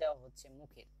 উপমা দেওয়া হচ্ছে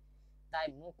মুখের, তাই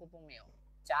মুখ উপমেয়।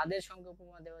 চাঁদের সঙ্গে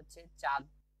উপমা দেওয়া হচ্ছে চাঁদ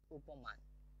উপমান।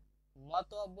 মত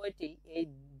অব্যয়টি এই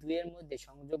দুইয়ের মধ্যে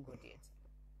সংযোগ ঘটিয়েছে।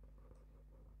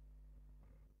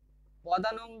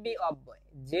 পদানম্বী অব্যয়,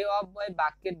 যে অব্যয়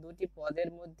বাক্যের দুটি পদের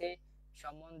মধ্যে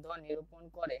সম্বন্ধ নিরূপণ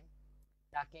করে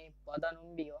তাকে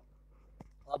পদানম্বীয়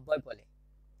অব্যয় বলে।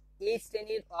 এই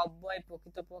শ্রেণীর অব্যয়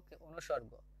প্রকৃতপক্ষে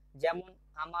অনুসর্গ। যেমন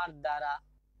আমার দ্বারা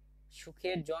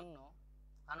সুখের জন্য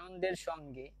আনন্দের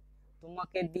সঙ্গে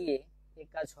তোমাকে দিয়ে এ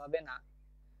কাজ হবে না।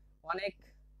 অনেক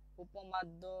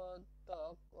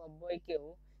উপমাদ্যতক অব্যয়কেও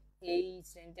এই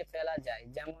শ্রেণীতে ফেলা যায়,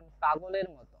 যেমন পাগলের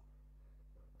মতো,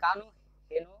 কানু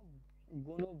হেন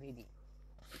গুণবিধি।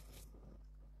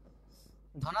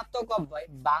 ধনাত্মক অব্যয়,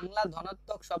 বাংলা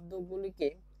ধনাত্মক শব্দগুলিকে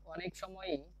অনেক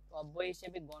সময়ই অব্যয়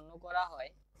হিসেবে গণ্য করা হয়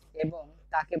এবং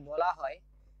তাকে বলা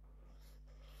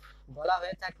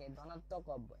হয়ে থাকে ধনাত্মক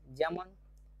অব্যয়। যেমন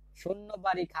শূন্য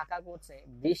বাড়ি খাকা করছে,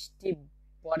 বৃষ্টি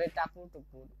পরে টাপুর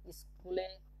টুপুর, স্কুলে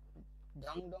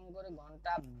ঢং ঢং করে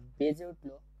ঘন্টা বেজে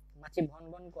উঠলো, মাছি ভন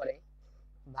ভন করে।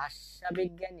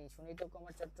 ভাষাবিজ্ঞানী সুনীত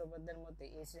কুমার চট্টোপাধ্যায়ের মতে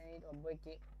এই শ্রেণীর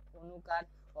অব্যয়কে অনুকার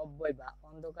অব্যয় বা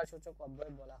অন্ধকার সূচক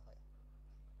অব্যয় বলা হয়।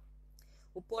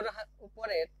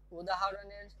 উপরের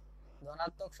উদাহরণের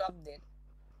ধনাত্মক শব্দের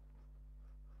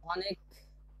অনেকগুলি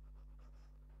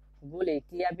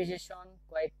ক্রিয়া বিশেষণ,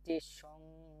 কয়েকটি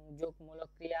সংযোগমূলক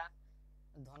ক্রিয়া।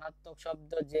 ধনাত্মক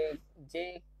শব্দ যে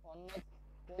অন্য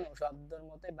কোন শব্দের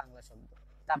মতোই বাংলা শব্দ,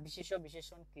 তা বিশেষ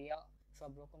বিশেষণ ক্রিয়া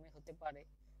সব রকমই হতে পারে,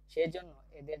 সেজন্য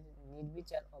এদের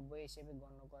নির্বিচার অব্যয় হিসেবে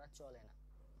গণ্য করা চলে না।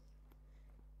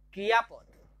 ক্রিয়াপদ,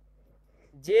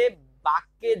 যে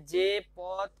বাক্যে যে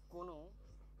পদ কোনো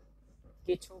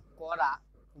কিছু করা,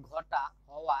 ঘটা,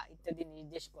 হওয়া ইত্যাদি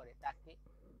নির্দেশ করে তাকে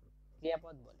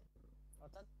ক্রিয়াপদ বলে।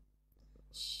 অর্থাৎ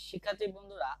শিক্ষার্থী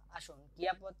বন্ধুরা, আসুন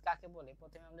ক্রিয়াপদ কাকে বলে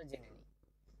প্রথমে আমরা জেনে নিই।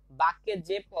 বাক্যে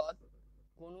যে পদ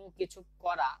কোনো কিছু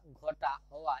করা, ঘটা,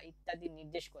 হওয়া ইত্যাদি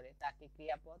নির্দেশ করে তাকে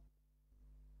ক্রিয়াপদ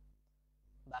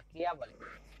বা ক্রিয়া বলে।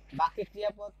 বাক্যে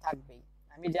ক্রিয়াপদ থাকবেই।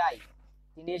 আমি যাই,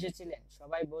 তিনি এসেছিলেন,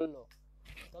 সবাই বলল।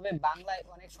 তবে বাংলায়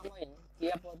অনেক সময়ই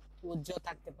ক্রিয়াপদ উজ্জ্বল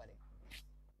থাকতে পারে।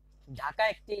 ঢাকা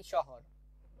একটি শহর,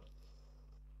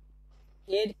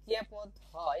 এর ক্রিয়াপদ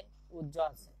হয় উজ্জ্বল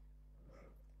আছে,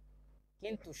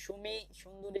 কিন্তু সুমি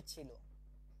সুন্দরী ছিল।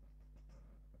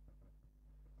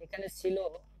 এখানে ছিল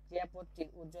ক্রিয়াপদটি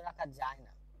উজ্জ্বল রাখা যায়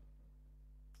না।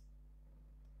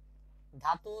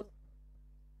 ধাতুর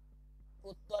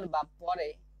উত্তর বা পরে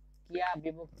ক্রিয়া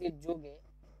বিভক্তির যুগে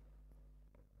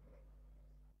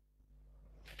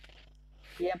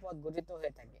ক্রিয়াপদ গঠিত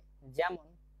হয়ে থাকে। যেমন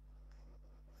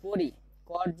পড়ি,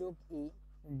 কর যোগ ই,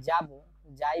 যাব,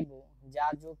 যাইব, যা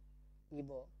যোগ ইব,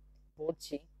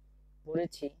 পড়ছি,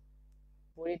 পড়েছি,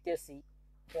 পড়িতেছি,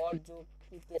 পর যোগ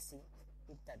ইতেছি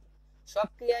ইত্যাদি। সব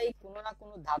ক্রিয়াই কোনো না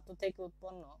কোনো ধাতু থেকে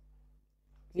উৎপন্ন।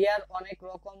 ক্রিয়ার অনেক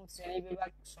রকম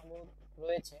শ্রেণীবিভাগ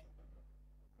রয়েছে,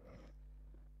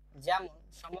 যেমন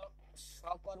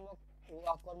সকর্মক ও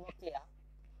অকর্মক ক্রিয়া,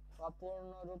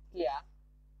 অপূর্ণরূপ ক্রিয়া,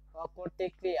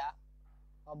 অকর্তৃক ক্রিয়া,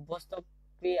 অভ্যস্ত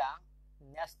ক্রিয়া,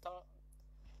 ন্যস্ত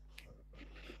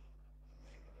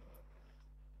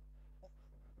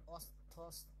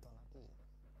অস্থর্থ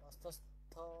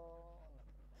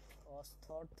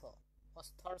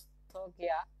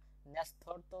ক্রিয়া,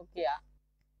 ন্যস্তার্থ ক্রিয়া,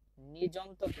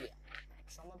 নিযন্ত ক্রিয়া,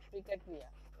 সমাপিকা ক্রিয়া,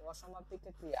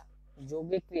 অসমাপিকা ক্রিয়া,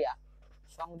 যৌগিক ক্রিয়া,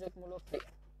 সংযোগমূলক ক্রিয়া।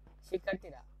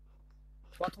 শিক্ষার্থীরা,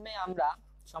 প্রথমে আমরা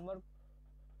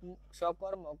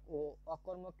সকর্মক ও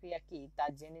অকর্মক ক্রিয়া কি তা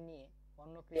জেনে নিয়ে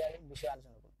অন্য ক্রিয়ার বিষয়ে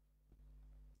আলোচনা করব।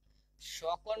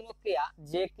 সকর্মক ক্রিয়া,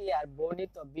 যে ক্রিয়ার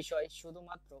বর্ণিত বিষয়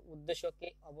শুধুমাত্র উদ্দেশ্যকে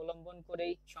অবলম্বন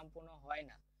করেই সম্পূর্ণ হয়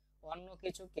না, অন্য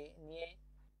কিছুকে নিয়ে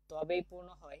তবেই পূর্ণ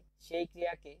হয়, সেই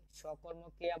ক্রিয়াকে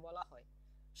সকর্মক ক্রিয়া বলা হয়।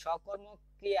 সকর্মক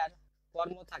ক্রিয়ার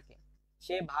কর্ম থাকে,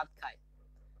 সে ভাত খায়।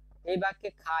 এই বাক্যে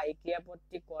খায়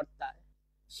ক্রিয়াপদটি কর্তা,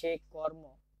 সে কর্ম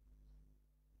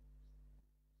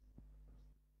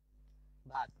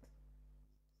ভাত।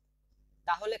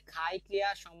 তাহলে খায় ক্রিয়া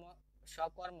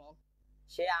সকর্মক,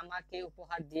 সে আমাকে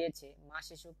উপহার দিয়েছে, মা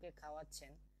শিশুকে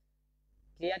খাওয়াচ্ছেন।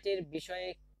 ক্রিয়াটির বিষয়ে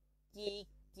কি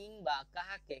কিংবা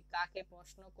কাহাকে কাকে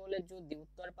প্রশ্ন করলে যদি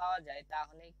উত্তর পাওয়া যায়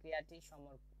তাহলে ক্রিয়াটি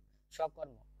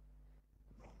সকর্মক।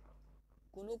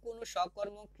 কোনো কোনো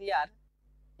সকর্মক ক্রিয়ার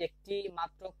একটি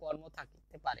মাত্র কর্ম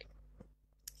থাকতে পারে।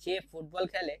 সে ফুটবল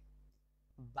খেলে,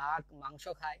 বাঘ মাংস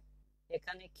খায়।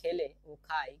 এখানে খেলে ও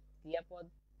খায়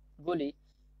ক্রিয়াপদগুলি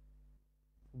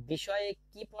বিষয়ে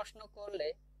কি প্রশ্ন করলে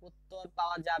উত্তর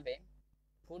পাওয়া যাবে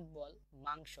ফুটবল,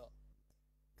 মাংস।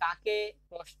 কাকে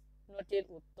প্রশ্নটির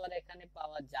উত্তর এখানে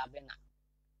পাওয়া যাবে না,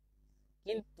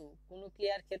 কিন্তু কোন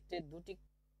ক্রিয়ার ক্ষেত্রে দুটি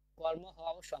কর্ম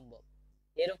হওয়াও সম্ভব।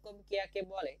 এরকম ক্রিয়াকে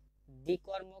বলে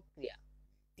দ্বিকর্ম ক্রিয়া।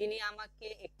 তিনি আমাকে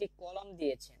একটি কলম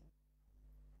দিয়েছেন।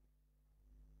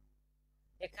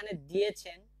 এখানে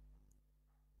দিয়েছেন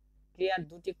ক্রিয়ার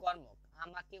দুটি কর্মক,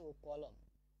 আমাকে ও কলম।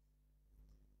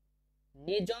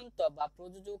 নিযন্ত বা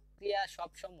প্রযোজক ক্রিয়া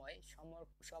সবসময়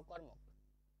সকর্মক।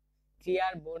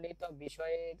 ক্রিয়ার বর্ণিত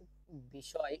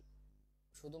বিষয়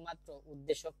শুধুমাত্র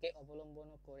উদ্দেশ্যকে অবলম্বন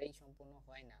করেই সম্পূর্ণ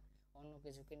হয় না, অন্য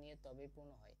কিছুকে নিয়ে তবেই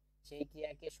পূর্ণ হয়। সেই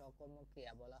ক্রিয়াকে সকর্মক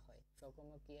ক্রিয়া বলা হয়।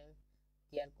 সকর্মক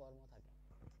ক্রিয়ার কর্ম থাকে।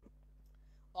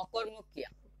 অকর্মক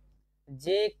ক্রিয়া,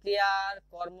 যে ক্রিয়ার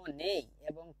কর্ম নেই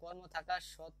এবং কর্ম থাকার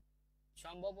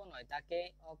সম্ভব নয় তাকে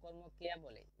অকর্মক ক্রিয়া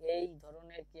বলে। এই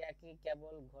ধরনের ক্রিয়াকে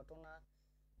কেবল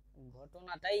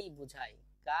ঘটনাটাই বোঝায়,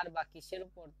 কার বা কিসের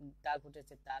উপর তা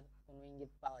ঘটেছে তার কোনো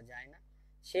ইঙ্গিত পাওয়া যায় না।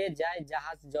 সে যায়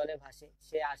জাহাজ জলে ভাসে,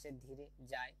 সে আসে ধীরে,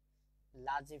 যায়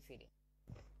লাজে ফিরে।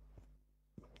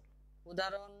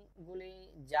 উদাহরণগুলি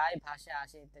যায়, ভাসে,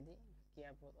 আসে ইত্যাদি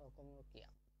ক্রিয়াপদ অকর্মক ক্রিয়া।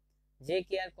 যে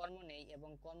ক্রিয়ার কর্ম নেই এবং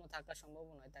কর্ম থাকা সম্ভব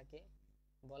নয় তাকে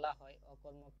বলা হয়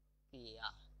অকর্মক ক্রিয়া।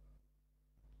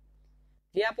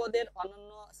 ক্রিয়াপদের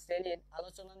অন্যান্য শ্রেণীর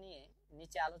আলোচনা নিয়ে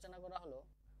নিচে আলোচনা করা হলো।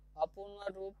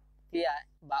 অপূর্ণরূপ ক্রিয়া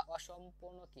বা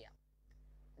অসম্পূর্ণ ক্রিয়া,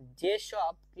 যে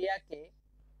সব ক্রিয়াকে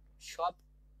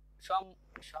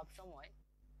সবসময়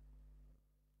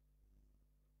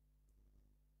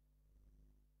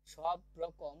সব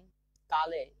রকম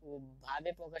কালে ও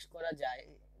ভাবে প্রকাশ করা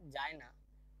যায় না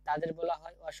তাদের বলা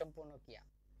হয় অসম্পূর্ণ ক্রিয়া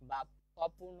বা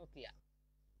অপূর্ণ ক্রিয়া,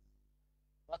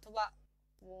 অথবা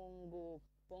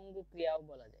পঙ্গু ক্রিয়াও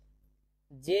বলা যায়।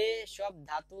 যে সব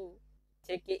ধাতু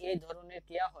থেকে এই ধরনের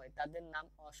ক্রিয়া হয় তাদের নাম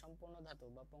অসম্পূর্ণ ধাতু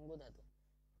বা পঙ্গু ধাতু।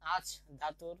 আজ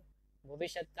ধাতুর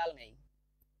ভবিষ্যৎকাল নেই,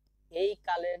 এই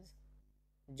কালের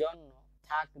জন্য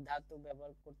থাক ধাতু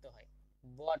ব্যবহার করতে হয়।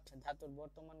 বট ধাতুর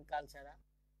বর্তমান কাল ছাড়া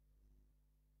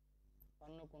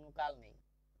অন্য কোনো কাল নেই।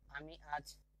 আমি আজ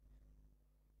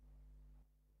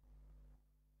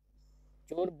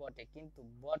চোর বটে, কিন্তু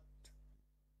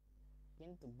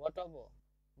বটব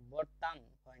বটতাম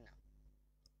হয় না।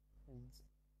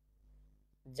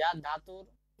 যা ধাতুর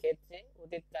ক্ষেত্রে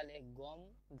অতীতকালে গম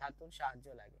ধাতুর সাহায্য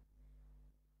লাগে।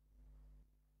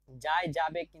 যায়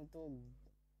যাবে, কিন্তু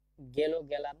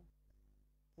গেলাম,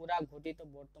 পুরা ঘটিত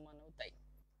বর্তমানেও তাই।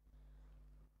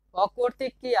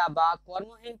 অকর্তৃক ক্রিয়া বা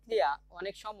কর্মহীন ক্রিয়া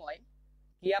অনেক সময়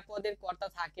ক্রিয়াপদের কর্তা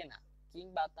থাকে না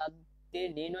কিংবা তাদের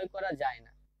নির্ণয় করা যায়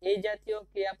না। এই জাতীয়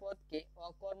ক্রিয়াপদকে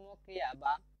অকর্মক ক্রিয়া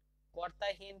বা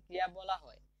কর্তাহীন ক্রিয়া বলা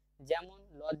হয়। যেমন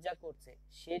লজ্জা করছে,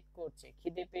 শীত করছে,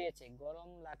 খিদে পেয়েছে, গরম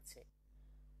লাগছে।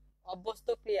 অভ্যস্ত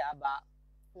ক্রিয়া বা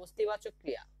অস্তিবাচক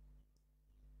ক্রিয়া,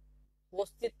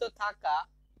 অস্তিত্ব থাকা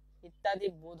ইত্যাদি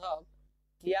বোধক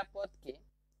ক্রিয়াপদকে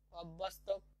অভ্যস্ত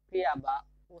ক্রিয়া বা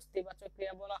অস্তিবাচক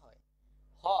ক্রিয়া বলা হয়।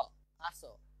 হ,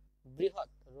 আসো, বৃহৎ,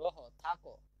 রহ,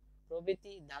 থাকো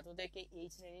প্রভৃতি ধাতু থেকে এই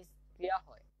শ্রেণীর ক্রিয়া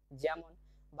হয়। যেমন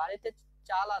বাড়িতে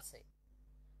চাল আছে,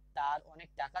 তার অনেক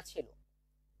টাকা ছিল,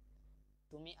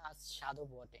 তুমি আজ সাধু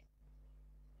বটে।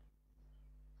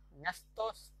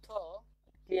 ন্যস্তস্থ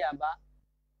ক্রিয়া বা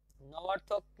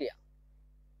নর্থক ক্রিয়া,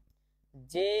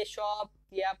 যে সব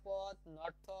ক্রিয়াপদ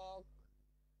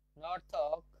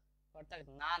নর্থক অর্থাৎ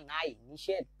না, নাই,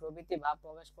 নিষেধ প্রভৃতি ভাব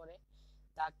প্রকাশ করে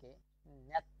তাকে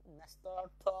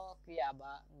ন্যস্তার্থ ক্রিয়া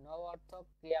বা নঅর্থক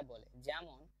ক্রিয়া বলে।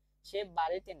 যেমন সে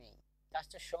বাড়িতে নেই,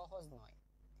 কাজটা সহজ নয়।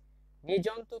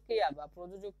 নিযন্ত ক্রিয়া বা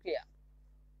প্রযোজক ক্রিয়া,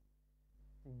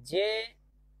 যে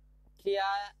ক্রিয়া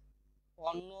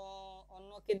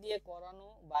অন্যকে দিয়ে করানো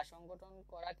বা সংগঠন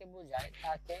করাকে বোঝায়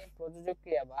তাকে প্রযোজক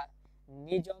ক্রিয়া বা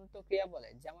নিযন্ত ক্রিয়া বলে।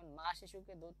 যেমন মা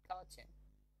শিশুকে দুধ খাওয়াচ্ছেন,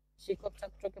 শিক্ষক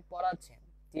ছাত্রকে পড়াচ্ছেন,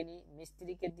 তিনি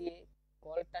মিস্ত্রিকে দিয়ে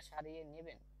কলটা সারিয়ে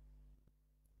নেবেন,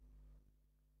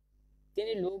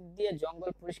 তিনি লোক দিয়ে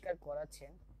জঙ্গল পরিষ্কার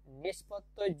করাচ্ছেন।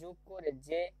 নিষ্পত্তয় যোগ করে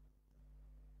যে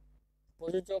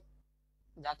প্রযোজক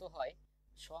ধাতু হয়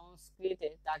সংস্কৃতে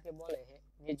তাকে বলে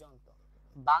নিযন্ত।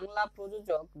 বাংলা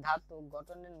প্রযোজক ধাতু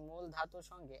গঠনের মূল ধাতুর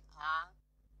সঙ্গে আ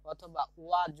অথবা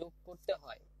ওয়া যোগ করতে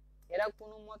হয়। এরা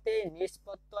কোনো মতে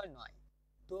নিষ্পত্তয় নয়,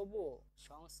 তবুও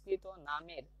সংস্কৃত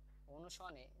নামের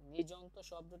অনুসরণে নিযন্ত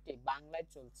শব্দটি বাংলায়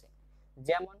চলছে।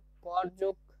 যেমন কর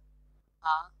যোগ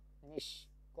আ, নিশ,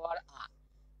 কর আ।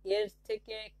 এর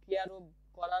থেকে ক্রিয়ারূপ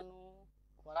করানো,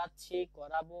 করাচ্ছি,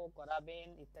 করাবো, করাবেন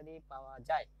ইত্যাদি পাওয়া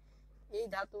যায়। এই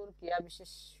ধাতুর ক্রিয়া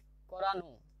বিশেষ করানো।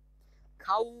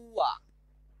 খাওয়া,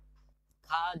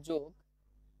 খা যোগ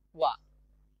ওয়া,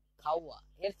 খাওয়া।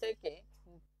 এর থেকে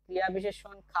ক্রিয়া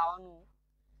বিশেষণ খাওয়ানো,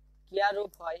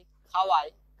 ক্রিয়ারূপ হয়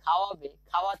খাওয়ায়, খাওয়াবে,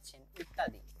 খাওয়াচ্ছেন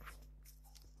ইত্যাদি।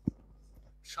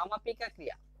 সমাপিকা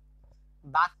ক্রিয়া,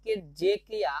 বাক্যের যে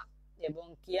ক্রিয়া এবং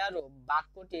ক্রিয়ারূপ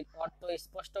বাক্যটির অর্থ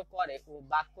স্পষ্ট করে ও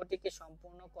বাক্যটিকে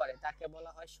সম্পূর্ণ করে তাকে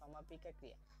বলা হয় সমাপিকা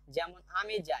ক্রিয়া। যেমন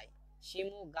আমি যাই,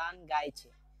 শিমু গান গাইছে,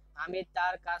 আমি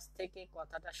তার কাছ থেকে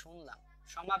কথাটা শুনলাম।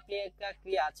 সমাপিকা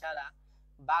ক্রিয়া ছাড়া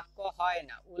বাক্য হয়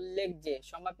না। উল্লেখ যে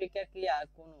সমাপিকা ক্রিয়া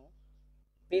কোনো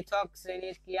পৃথক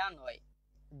শ্রেণীর ক্রিয়া নয়,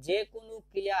 যে কোনো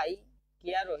ক্রিয়ারই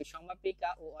সমাপিকা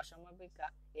ও অসমাপিকা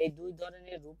এই দুই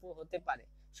ধরনের রূপও হতে পারে।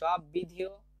 সব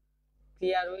বিধিও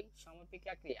ক্রিয়ারই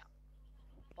সমাপিকা ক্রিয়া।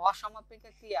 অসমাপিকা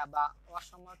ক্রিয়া বা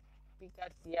অসমাপিকা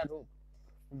ক্রিয়ারূপ,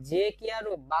 যে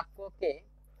ক্রিয়ারূপ বাক্যকে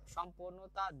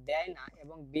সম্পূর্ণতা দেয় না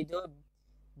এবং বিধেয়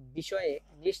বিষয়ে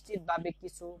নিশ্চিতভাবে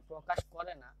কিছু প্রকাশ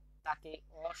করে না, তাকে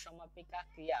অসমাপিকা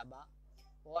ক্রিয়া বা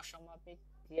অসমাপিক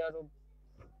ক্রিয়ারূপ।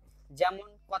 যেমন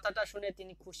কথাটা শুনে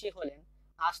তিনি খুশি হলেন,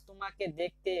 আজ তোমাকে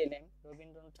দেখতে এলেম,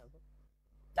 রবীন্দ্রনাথ ঠাকুর।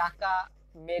 টাকা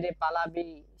মেরে পালাবি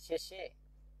শেষে,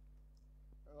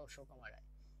 সুকুমার রায়।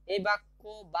 এই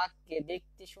বাক্যে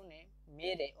দেখতে শুনে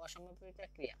মেরে অসমাপিকা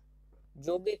ক্রিয়া।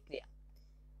 যৌগিক ক্রিয়া,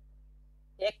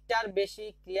 একটার বেশি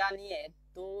ক্রিয়া নিয়ে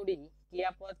তৈরি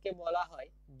ক্রিয়াপদকে বলা হয়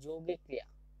যৌগিক ক্রিয়া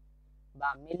বা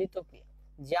মিলিত ক্রিয়া।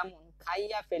 যেমন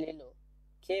খাইয়া ফেলিল,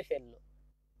 খেয়ে ফেললো,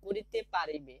 করিতে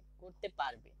পারিবে, করতে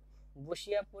পারবে,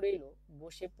 বসিয়া পড়িল,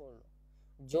 বসে পড়ল।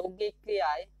 যৌগিক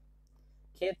ক্রিয়ায়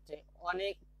ক্ষেত্রে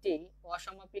অনেকটি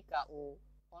অসমাপিকা ও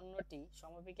অন্যটি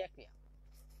সমাপিকা ক্রিয়া।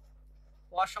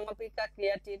 অসমাপিকা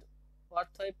ক্রিয়াটির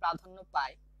অর্থই প্রাধান্য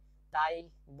পায়, তাই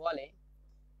বলে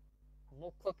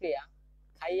মুখ্য ক্রিয়া।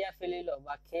 খাইয়া ফেলিল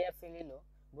বা খেয়ে ফেলিল,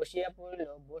 বসিয়া পড়িল,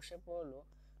 বসে পড়ল।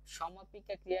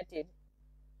 সমাপিকা ক্রিয়াটির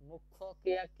মুখ্য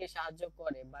ক্রিয়াকে সাহায্য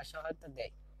করে বা সহায়তা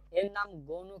দেয়, এর নাম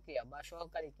গৌণ ক্রিয়া বা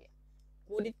সহকারী ক্রিয়া।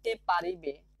 করিতে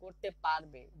পারিবে, করতে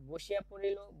পারবে, বসিয়া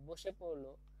পড়িল, বসে পড়ল।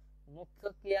 মুখ্য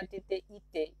ক্রিয়াটিতে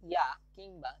ইতে, ইয়া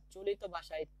কিংবা চলিত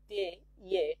ভাষায় তে,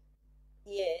 ইয়ে,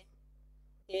 ইয়ে,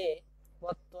 এ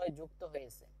প্রত্যয় যুক্ত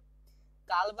হয়েছে।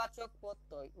 কালবাচক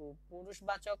প্রত্যয় ও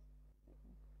পুরুষবাচক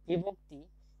বিভক্তি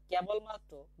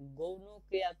কেবলমাত্র গৌণ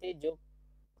ক্রিয়াতে যোগ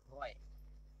হয়।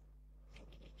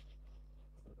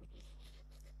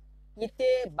 ইতে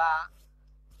বা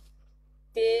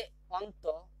তে অন্ত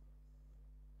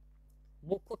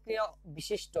মুখ্য ক্রিয়া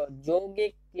বিশিষ্ট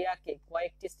যৌগিক ক্রিয়াকে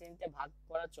কয়েকটি শ্রেণীতে ভাগ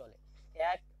করা চলে।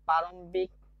 এক,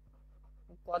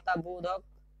 প্রারম্ভিকতাবোধক,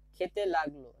 খেতে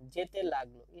লাগলো, যেতে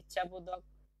লাগলো, ইচ্ছাবোধক,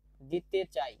 দিতে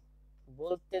চাই,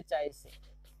 বলতে চাইছে,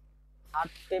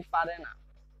 হাঁটতে পারে না,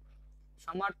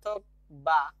 সমর্থক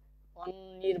বা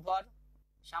অনির্ভর,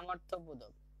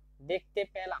 সামর্থ্যবোধক, দেখতে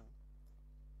পেলাম,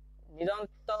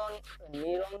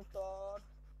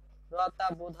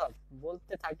 নিরন্তরতাবোধক,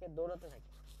 বলতে থাকে, দৌড়াতে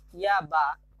থাকে। ইয়া বা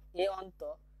এ অন্ত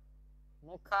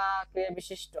মুখ্য ক্রিয়া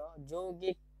বিশিষ্ট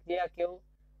যৌগিক ক্রিয়াকেও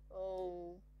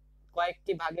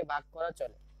কয়েকটি ভাগে ভাগ করা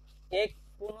চলে। এক,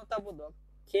 পূর্ণতাবোধক,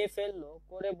 খেয়ে ফেললো,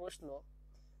 করে বসলো,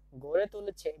 গড়ে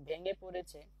তুলেছে, ভেঙে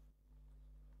পড়েছে।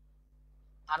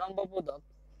 আরম্ভবোধক,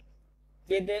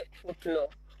 কেঁদে উঠলো,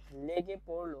 লেগে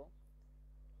পড়লো।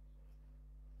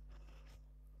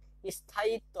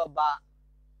 স্থায়িত্ব বা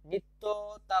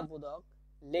নিত্যতাবোধক,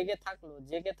 লেগে থাকলো,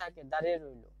 জেগে থাকে, দাঁড়িয়ে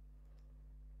রইল।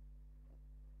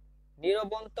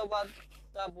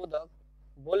 নিরবন্ততাবোধক,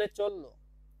 বলে চলল।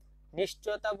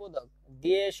 নিশ্চয়তাবোধক,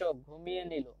 দিয়ে এসো, ঘুমিয়ে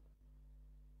নিল।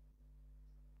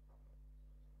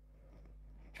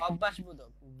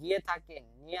 অভ্যাসবোধক, গিয়ে থাকেন,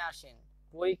 নিয়ে আসেন।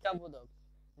 পরীক্ষাবোধক,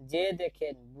 যে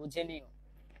দেখেন, বুঝে নিও।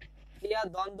 ক্রিয়া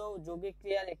দ্বন্দ্ব যৌগিক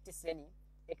ক্রিয়ার একটি শ্রেণী।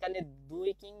 এখানে দুই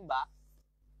কিংবা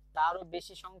তারও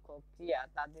বেশি সংখ্যক ক্রিয়া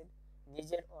তাদের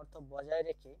নিজের অর্থ বজায়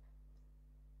রেখে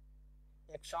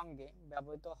একসঙ্গে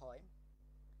ব্যবহৃত হয়।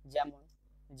 যেমন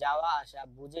যাওয়া আসা,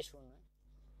 বুঝে শুনে,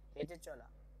 হেঁটে চলা।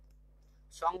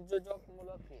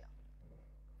 সংযোজকমূলক ক্রিয়া,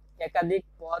 একাধিক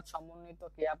পদ সমন্বিত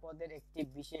ক্রিয়াপদের একটি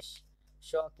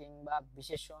বিশেষ্য কিংবা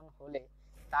বিশেষণ হলে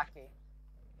তাকে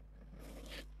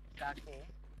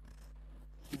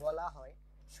বলা হয়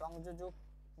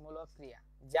সংযোজকমূলক ক্রিয়া।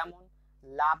 যেমন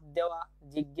লাফ দেওয়া,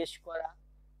 জিজ্ঞেস করা,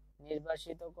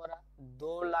 নির্বাসিত করা,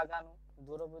 দৌড় লাগানো,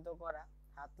 দূরভূত করা,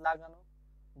 হাত লাগানো,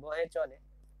 বহে চলে।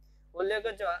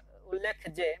 উল্লেখ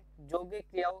যে যৌগিক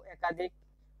ক্রিয়াও একাধিক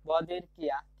পদের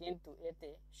ক্রিয়া, কিন্তু এতে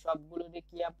সবগুলোরই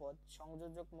ক্রিয়াপদ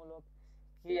সংযোজকমূলক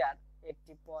ক্রিয়ার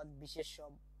একটি পদ বিশেষ্য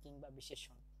কিংবা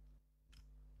বিশেষণ।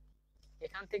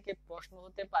 এখান থেকে প্রশ্ন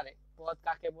হতে পারে, পদ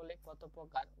কাকে বলে, কত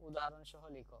প্রকার, উদাহরণ সহ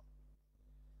লিখো।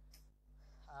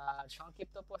 আর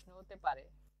সংক্ষিপ্ত প্রশ্ন হতে পারে,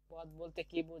 পদ বলতে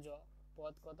কি বুঝো,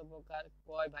 পদ কত প্রকার,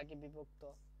 কয় ভাগে বিভক্ত,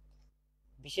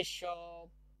 বিশেষ্য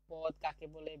পদ কাকে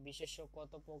বলে, বিশেষ্য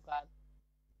কত প্রকার,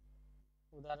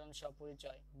 উদাহরণ সহ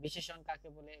পরিচয়। বিশেষণ কাকে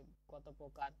বলে, কত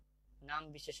প্রকার, নাম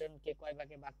বিশেষণকে কয়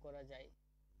ভাগে ভাগ করা যায়,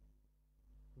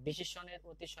 বিশেষণের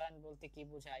অতিশয়ন বলতে কি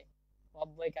বোঝায়,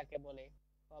 অব্যয় কাকে বলে,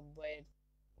 অব্যয়ের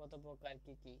কত প্রকার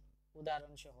কি কি,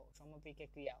 উদাহরণ সহ। সমাপিকা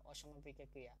ক্রিয়া, অসমাপিকা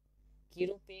ক্রিয়া, কি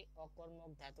রূপে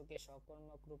অকর্মক ধাতুকে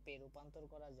সকর্মক রূপে রূপান্তর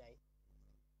করা যায়,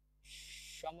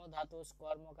 সমধাতু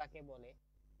কর্ম কাকে বলে,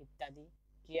 ইত্যাদি।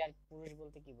 ক্রিয়ার পুরুষ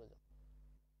বলতে কি বোঝো।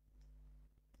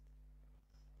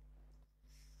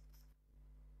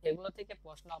 এগুলো থেকে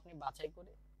প্রশ্ন আপনি বাছাই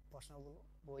করে প্রশ্নগুলো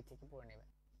বই থেকে পড়ে নেবেন।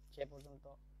 সে পর্যন্ত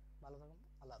ভালো থাকুন।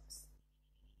 আল্লাহ হাফেজ।